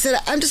 Yeah, I said,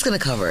 I'm just going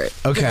to cover it.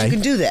 Okay. But you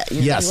can do that.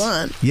 Yes. You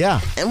want. Yeah.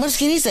 And what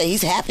can he say?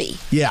 He's happy.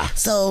 Yeah.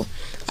 So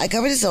I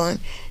covered the song,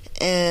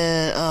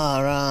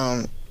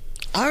 and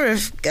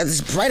Arif got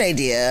this bright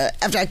idea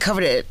after I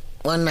covered it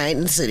one night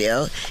in the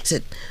studio. He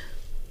said,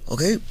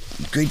 okay,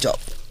 great job.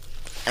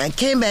 I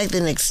came back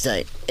the next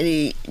night, and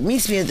he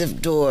meets me at the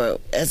door.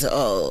 I said,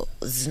 "Oh,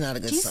 this is not a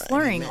good She's sign."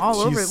 slurring all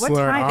over. She's What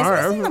slurring. time?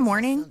 Is this in the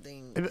morning?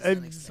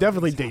 It's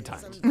definitely daytime.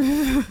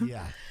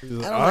 Yeah. I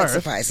don't like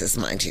surprises,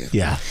 mind you.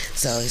 Yeah.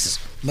 So he says,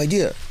 "My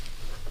dear,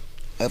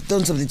 I've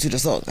done something to the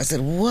song." I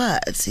said,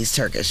 "What?" He's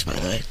Turkish, by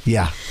the way.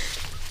 Yeah.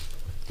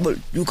 But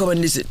you come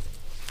and listen.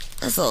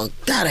 That's all.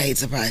 God, I hate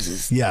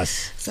surprises.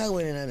 Yes. So I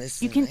went in on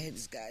this. You can- I hate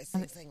this guy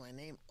saying my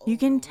name. You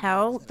can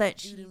tell that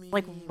she's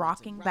like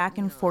rocking back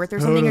and forth or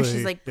something, or she's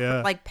Totally,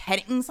 yeah. like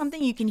petting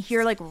something. You can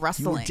hear like You were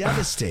rustling.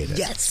 devastated.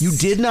 Yes. You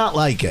did not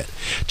like it.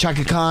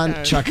 Chaka Khan.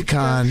 I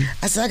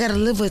said, I gotta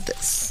live with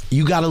this.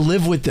 You got to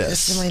live with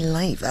This is this. my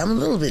life. I'm a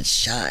little bit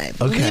shy.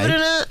 Okay. Believe it or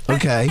not.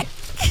 Okay.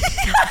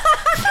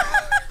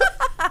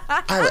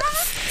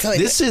 So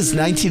This is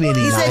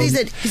 1989. He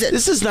said.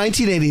 This is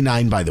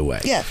 1989, by the way.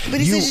 Yeah, but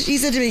he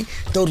said to me,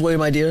 "Don't worry,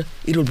 my dear.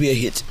 It'll be a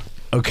hit."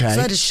 Okay.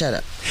 So I just shut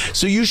up.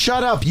 So you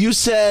shut up. You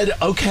said,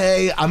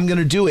 okay, I'm going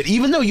to do it,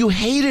 even though you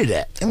hated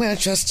it. I'm gonna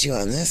trust you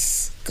on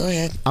this. Go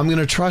ahead. I'm going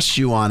to trust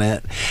you on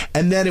it.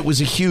 And then it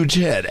was a huge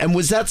hit. And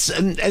was that,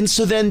 and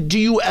so then do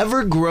you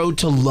ever grow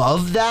to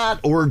love that,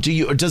 or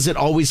does it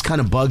always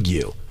kind of bug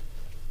you?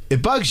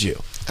 It bugs you.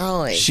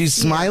 Always. She's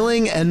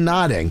smiling and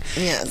nodding.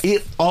 Yes.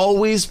 It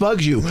always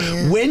bugs you.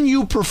 When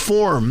you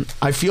perform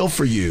I Feel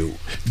For You,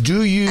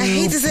 do you... I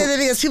hate to say that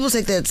because people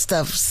take that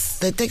stuff.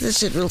 They take that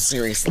shit real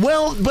seriously.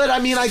 Well, but I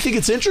mean, I think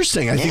it's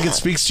interesting. I think Yeah. it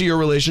speaks to your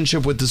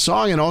relationship with the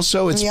song, and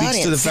also it The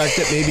speaks to the audience. fact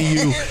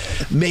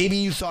that maybe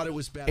you thought it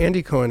was bad.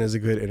 Andy Cohen is a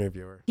good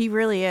interviewer. He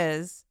really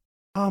is.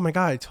 Oh my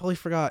god, I totally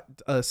forgot.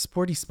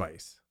 Sporty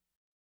Spice.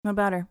 What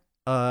about her?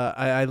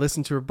 I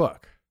listened to her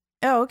book.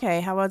 Oh,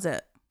 okay. How was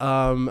it?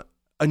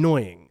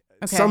 Annoying.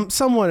 Okay.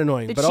 Somewhat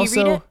annoying. Did but she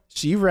also read it?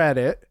 she read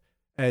it,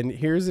 and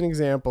here's an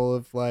example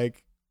of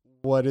like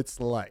what it's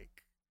like.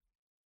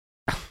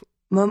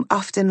 Mum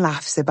often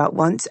laughs about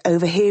once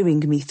overhearing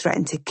me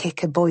threaten to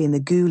kick a boy in the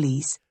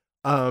ghoulies.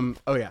 Oh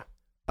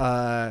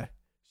yeah.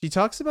 She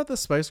talks about the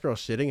Spice Girls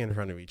shitting in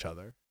front of each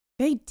other.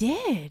 They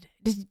did.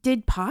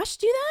 Did Posh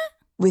do that?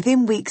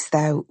 Within weeks,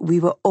 though, we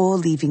were all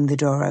leaving the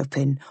door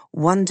open,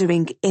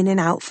 wandering in and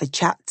out for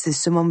chats as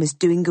someone was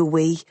doing a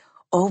wee,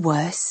 or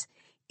worse,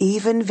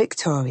 even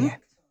Victoria,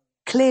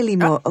 clearly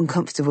more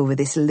uncomfortable with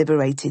this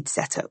liberated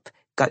setup,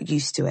 got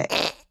used to it.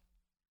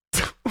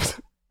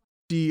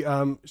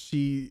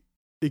 She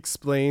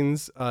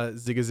explains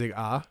zig zig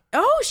ah.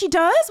 Oh, she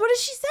does? What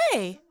does she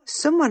say?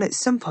 Someone at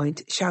some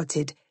point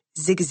shouted,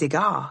 "Zig zig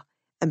ah,"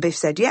 and Biff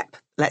said, "Yep,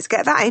 let's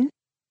get that in."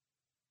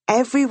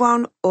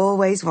 Everyone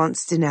always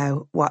wants to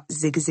know what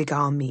zig zig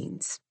ah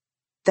means.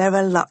 There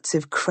are lots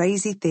of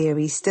crazy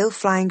theories still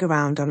flying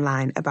around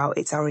online about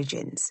its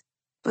origins.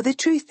 But the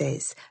truth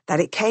is that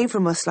it came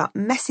from us lot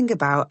messing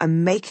about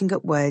and making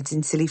up words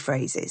in silly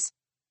phrases.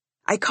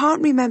 I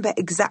can't remember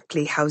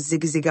exactly how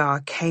zig zig ah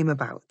came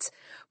about,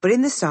 but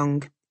in the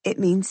song, it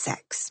means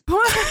sex.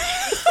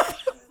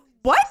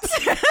 What?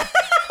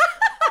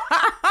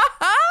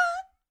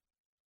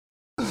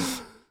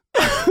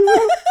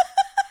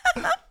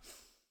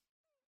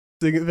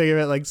 Think of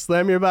it like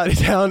slam your body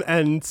down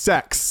and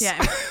sex.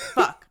 Yeah.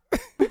 Fuck.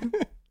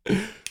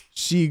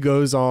 She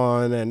goes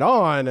on and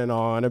on and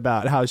on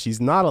about how she's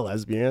not a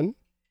lesbian.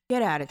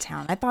 Get out of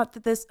town. I thought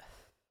that this.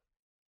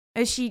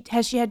 Has she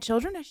had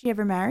children? Has she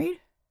ever married?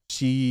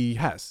 She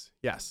has.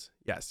 Yes,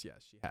 she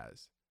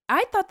has.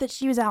 I thought that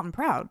she was out and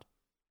proud.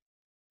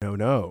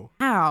 No.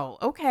 How?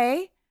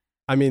 Okay.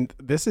 I mean,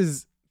 this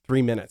is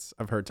 3 minutes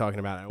of her talking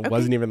about it. It Okay.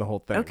 wasn't even the whole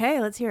thing. Okay,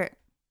 let's hear it.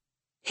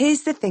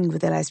 Here's the thing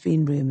with the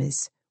lesbian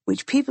rumours,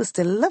 which people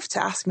still love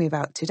to ask me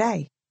about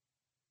today.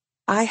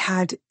 I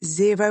had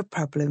zero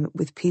problem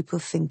with people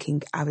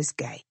thinking I was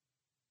gay.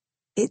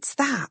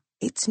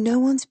 It's no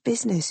one's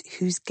business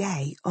who's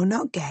gay or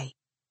not gay,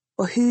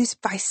 or who's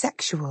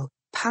bisexual,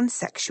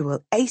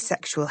 pansexual,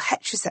 asexual,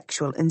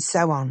 heterosexual, and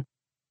so on.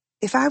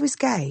 If I was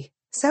gay,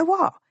 so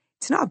what?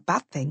 It's not a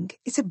bad thing.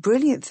 It's a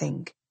brilliant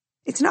thing.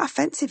 It's not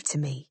offensive to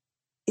me.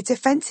 It's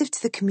offensive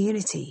to the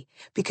community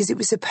because it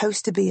was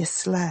supposed to be a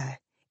slur.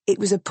 It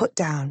was a put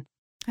down.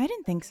 I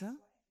didn't think so.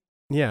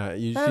 Yeah,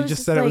 she That was just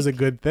just said it was a like-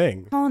 good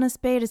thing. Calling a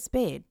spade a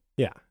spade.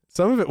 Yeah.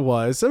 Some of it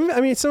was. Some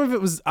of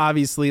it was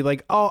obviously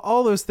like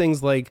all those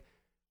things like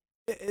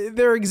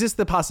there exists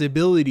the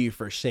possibility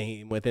for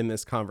shame within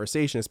this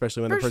conversation,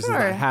 especially when the For person's sure.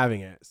 not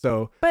having it.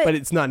 So, But- but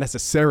it's not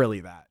necessarily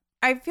that.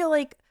 I feel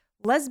like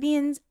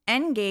lesbians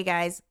and gay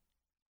guys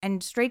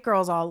and straight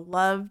girls all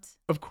loved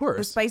Of the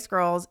course. Spice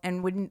Girls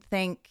and wouldn't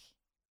think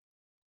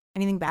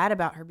anything bad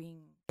about her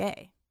being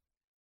gay.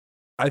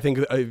 I think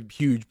a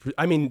huge,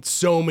 I mean,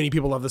 so many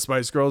people love the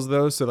Spice Girls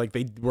though. So like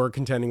they were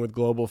contending with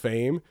global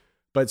fame,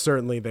 But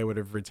certainly they would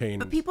have retained.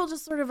 But people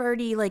just sort of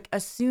already like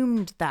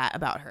assumed that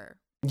about her.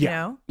 You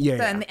know? Yeah,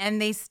 so,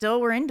 and they still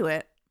were into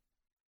it.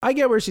 I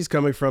get where she's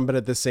coming from, but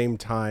at the same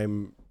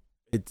time,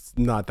 it's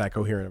not that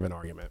coherent of an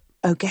argument.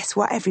 Oh, guess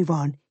what,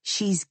 everyone?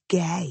 She's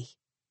gay.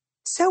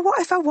 So what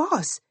if I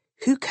was?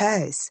 Who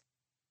cares?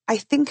 I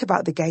think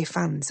about the gay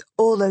fans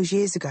all those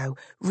years ago,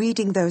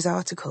 reading those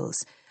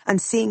articles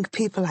and seeing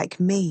people like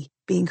me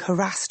being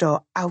harassed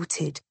or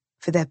outed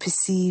for their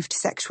perceived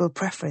sexual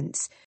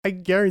preference. I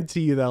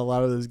guarantee you that a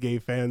lot of those gay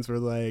fans were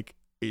like,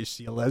 is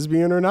she a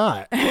lesbian or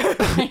not?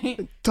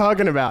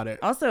 Talking about it.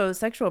 Also,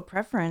 sexual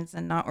preference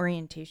and not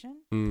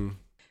orientation.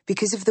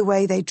 Because of the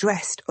way they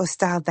dressed or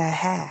styled their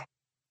hair.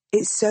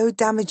 It's so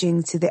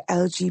damaging to the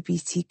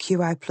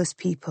LGBTQI plus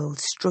people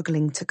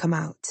struggling to come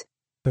out.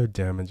 So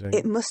damaging.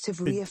 It must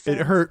have reaffirmed.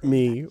 It hurt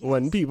me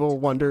when people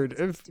wondered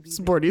if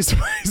Sporty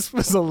Spice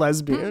was a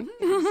lesbian.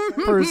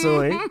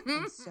 Personally.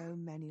 On so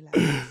many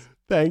levels.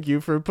 Thank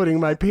you for putting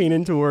my pain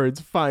into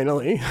words,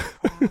 finally.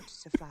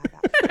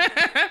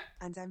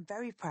 And I'm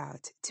very proud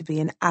to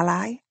be an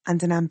ally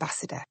and an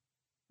ambassador,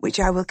 which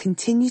I will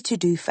continue to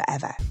do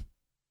forever.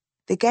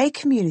 The gay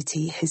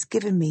community has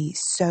given me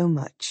so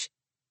much,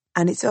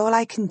 and it's all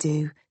I can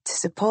do to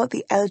support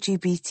the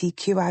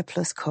LGBTQI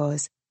plus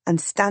cause and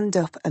stand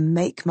up and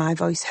make my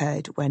voice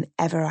heard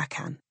whenever I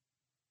can.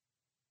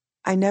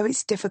 I know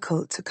it's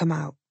difficult to come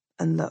out,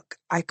 and look,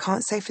 I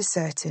can't say for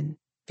certain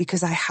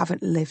because I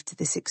haven't lived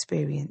this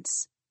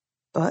experience.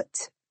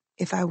 But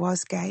if I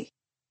was gay,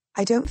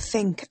 I don't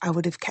think I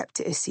would have kept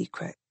it a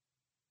secret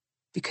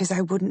because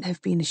I wouldn't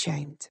have been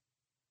ashamed.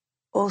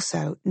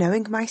 Also,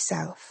 knowing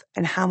myself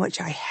and how much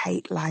I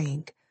hate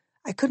lying,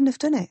 I couldn't have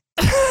done it.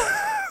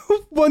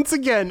 Once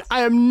again,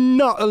 I am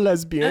not a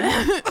lesbian.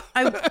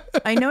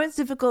 I know it's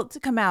difficult to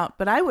come out,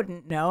 but I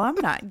wouldn't know. I'm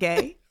not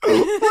gay.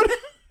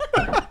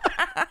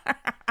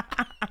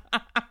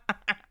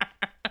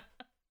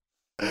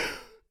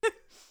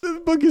 The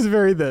book is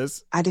very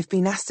this. I'd have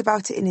been asked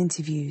about it in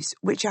interviews,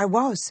 which I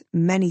was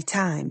many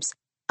times,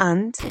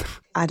 and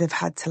I'd have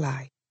had to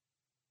lie.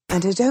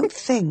 And I don't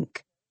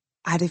think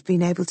I'd have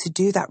been able to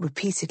do that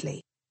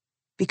repeatedly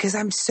because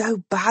I'm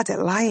so bad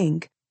at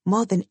lying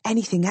more than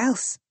anything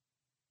else.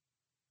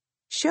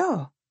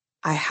 Sure,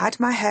 I had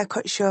my hair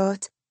cut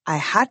short, I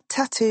had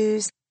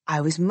tattoos,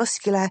 I was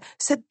muscular,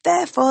 so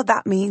therefore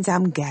that means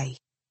I'm gay.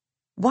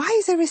 Why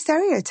is there a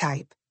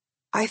stereotype?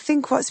 I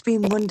think what's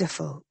been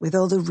wonderful with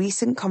all the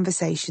recent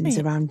conversations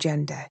around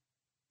gender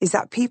is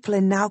that people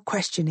are now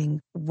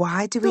questioning,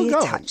 why do we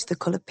attach the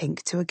colour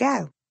pink to a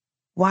girl?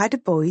 Why do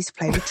boys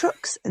play with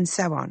trucks and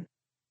so on?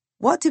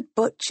 What do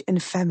butch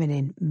and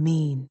feminine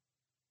mean?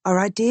 Our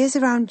ideas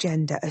around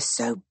gender are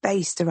so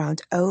based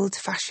around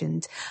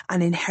old-fashioned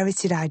and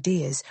inherited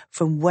ideas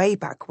from way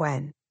back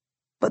when.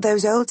 But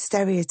those old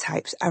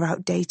stereotypes are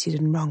outdated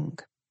and wrong.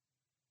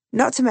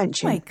 Not to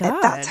mention, at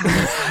that time,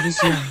 I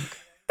was young.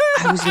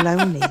 I was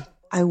lonely.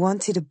 I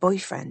wanted a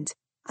boyfriend.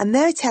 And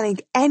they're telling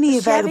any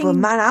available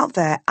man out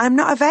there, I'm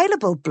not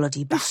available,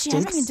 bloody bastards.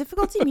 Is she having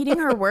difficulty meeting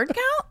her word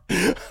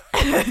count?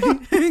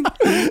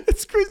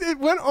 It's crazy. It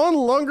went on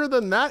longer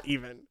than that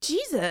even.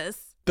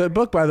 Jesus. The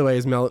book, by the way,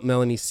 is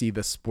Melanie C.,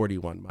 the sporty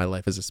one. My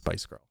Life as a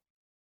Spice Girl.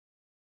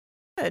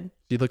 Good.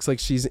 She looks like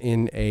she's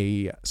in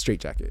a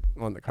straitjacket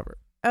on the cover.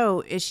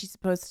 Oh, is she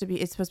supposed to be?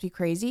 It's supposed to be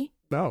crazy?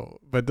 No,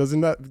 but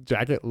doesn't that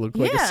jacket look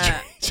like a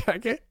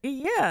straitjacket?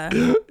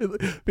 Yeah.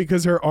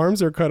 Because her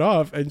arms are cut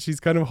off and she's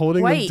kind of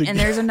holding them together. And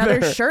there's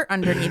another shirt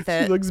underneath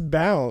it. She looks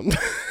bound.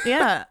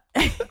 Yeah.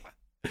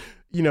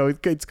 You know,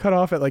 it's cut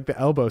off at like the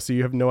elbow, so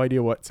you have no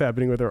idea what's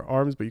happening with her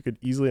arms, but you could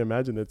easily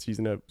imagine that she's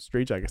in a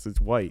straitjacket.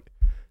 It's white.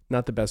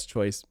 Not the best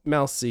choice.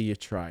 Mel C., you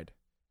tried.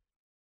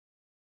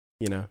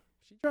 You know,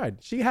 she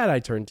tried. She had I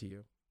Turned to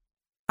You.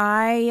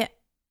 I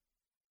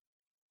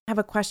have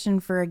a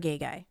question for a gay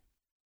guy.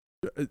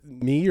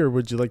 Me, or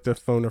would you like to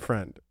phone a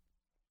friend?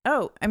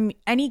 Oh, I mean,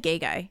 any gay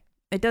guy.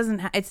 It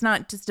doesn't. It's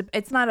not just.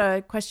 It's not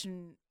a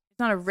question. It's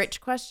not a rich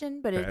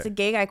question, but it's a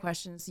gay guy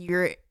question. So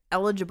you're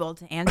eligible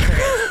to answer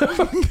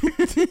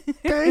it.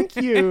 Thank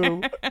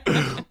you.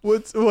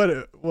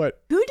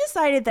 What? Who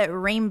decided that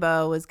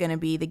rainbow was going to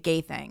be the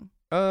gay thing?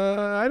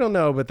 I don't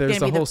know, but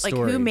there's a whole story.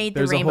 Like, who made the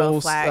there's rainbow a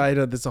whole, flag? I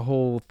know, there's a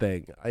whole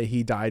thing.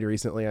 He died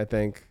recently, I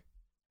think.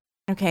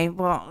 Okay,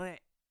 well,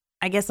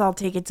 I guess I'll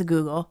take it to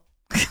Google.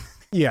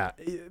 Yeah,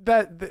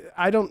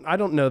 I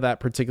don't know that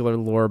particular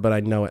lore, but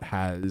I know it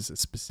has a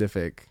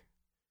specific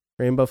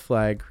rainbow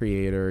flag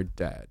creator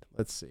dead.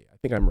 Let's see. I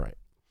think I'm right.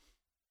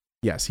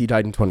 Yes, he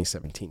died in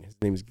 2017. His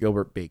name is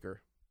Gilbert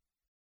Baker.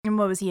 And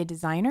what was he, a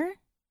designer?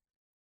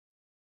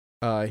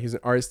 He's an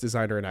artist,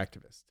 designer, and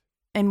activist.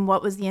 And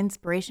what was the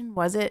inspiration?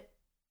 Was it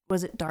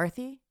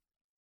Dorothy?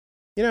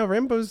 You know,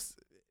 rainbows,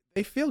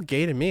 they feel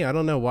gay to me. I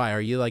don't know why.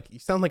 You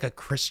sound like a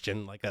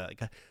Christian, like a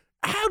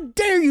how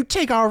dare you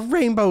take our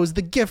rainbow as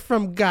the gift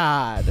from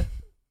God?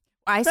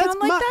 I sound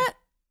like that?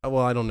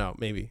 Well, I don't know.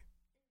 Maybe.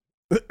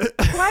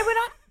 Why would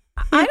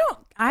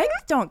I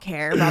don't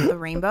care about the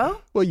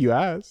rainbow. Well, you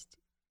asked.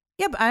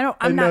 Yeah, but I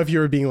don't know if you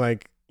were being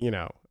like,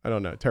 I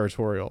don't know,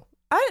 territorial.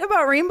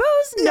 About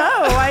rainbows? No,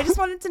 I just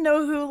wanted to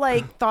know who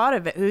like thought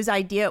of it, whose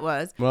idea it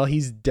was. Well,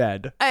 he's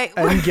dead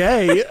and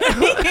gay.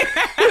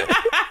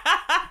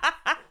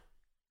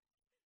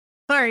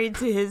 Sorry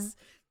to his.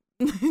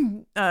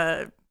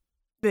 Yeah.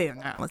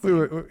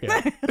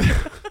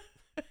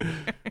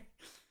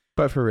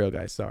 But for real,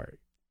 guys, sorry.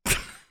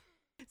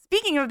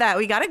 Speaking of that,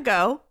 we gotta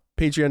go.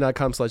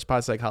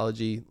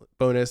 Patreon.com/podpsychology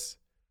bonus.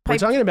 We're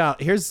talking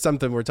about, here's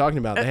something we're talking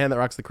about. The Hand That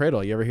Rocks the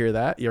Cradle. You ever hear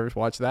that? You ever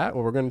watch that?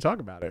 Well, we're going to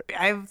talk about it.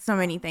 I have so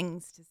many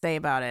things to say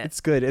about it.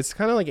 It's good. It's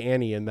kind of like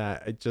Annie in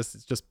that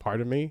it's just part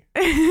of me.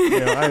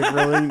 You know, I have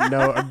really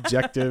no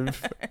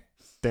objective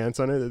stance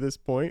on it at this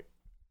point.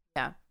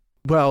 Yeah.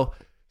 Well,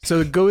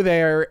 so go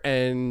there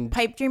and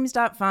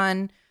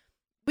pipedreams.fun.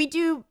 We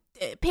do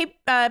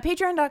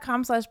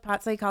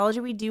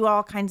patreon.com/potpsychology. We do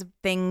all kinds of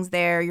things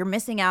there. You're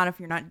missing out if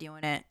you're not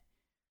doing it.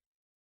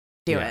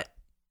 Do it.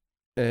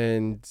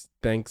 And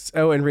thanks.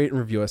 Oh, and rate and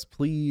review us,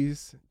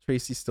 please.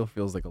 Tracy still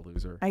feels like a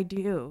loser. I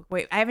do.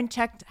 Wait, I haven't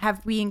checked.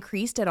 Have we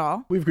increased at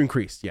all? We've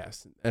increased,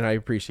 yes. And I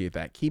appreciate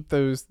that. Keep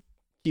them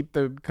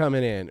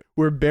coming in.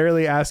 We're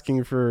barely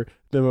asking for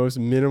the most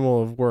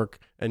minimal of work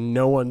and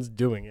no one's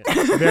doing it.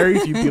 Very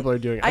few people are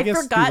doing it. I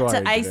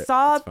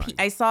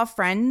saw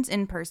friends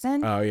in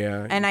person. Oh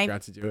yeah. And I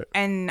forgot to do it.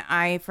 And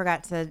I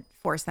forgot to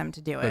force them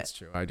to do it. That's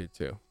true. I did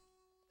too.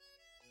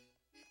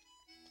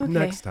 Okay.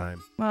 Next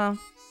time. Well,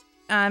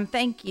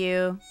 thank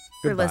you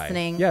for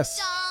listening. Yes.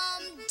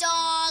 Dumb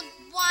dog,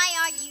 why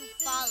are you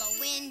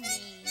following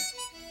me?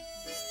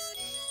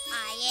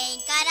 I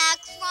ain't got a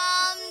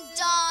crumb,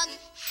 dog.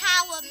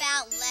 How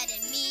about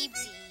letting me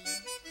be?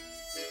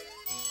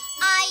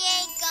 I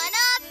ain't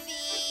gonna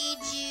feed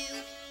you.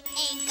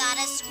 Ain't got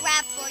a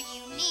scrap for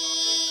you,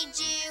 need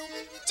you.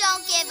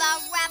 Don't give a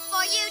rap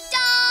for you,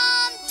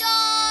 dumb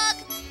dog.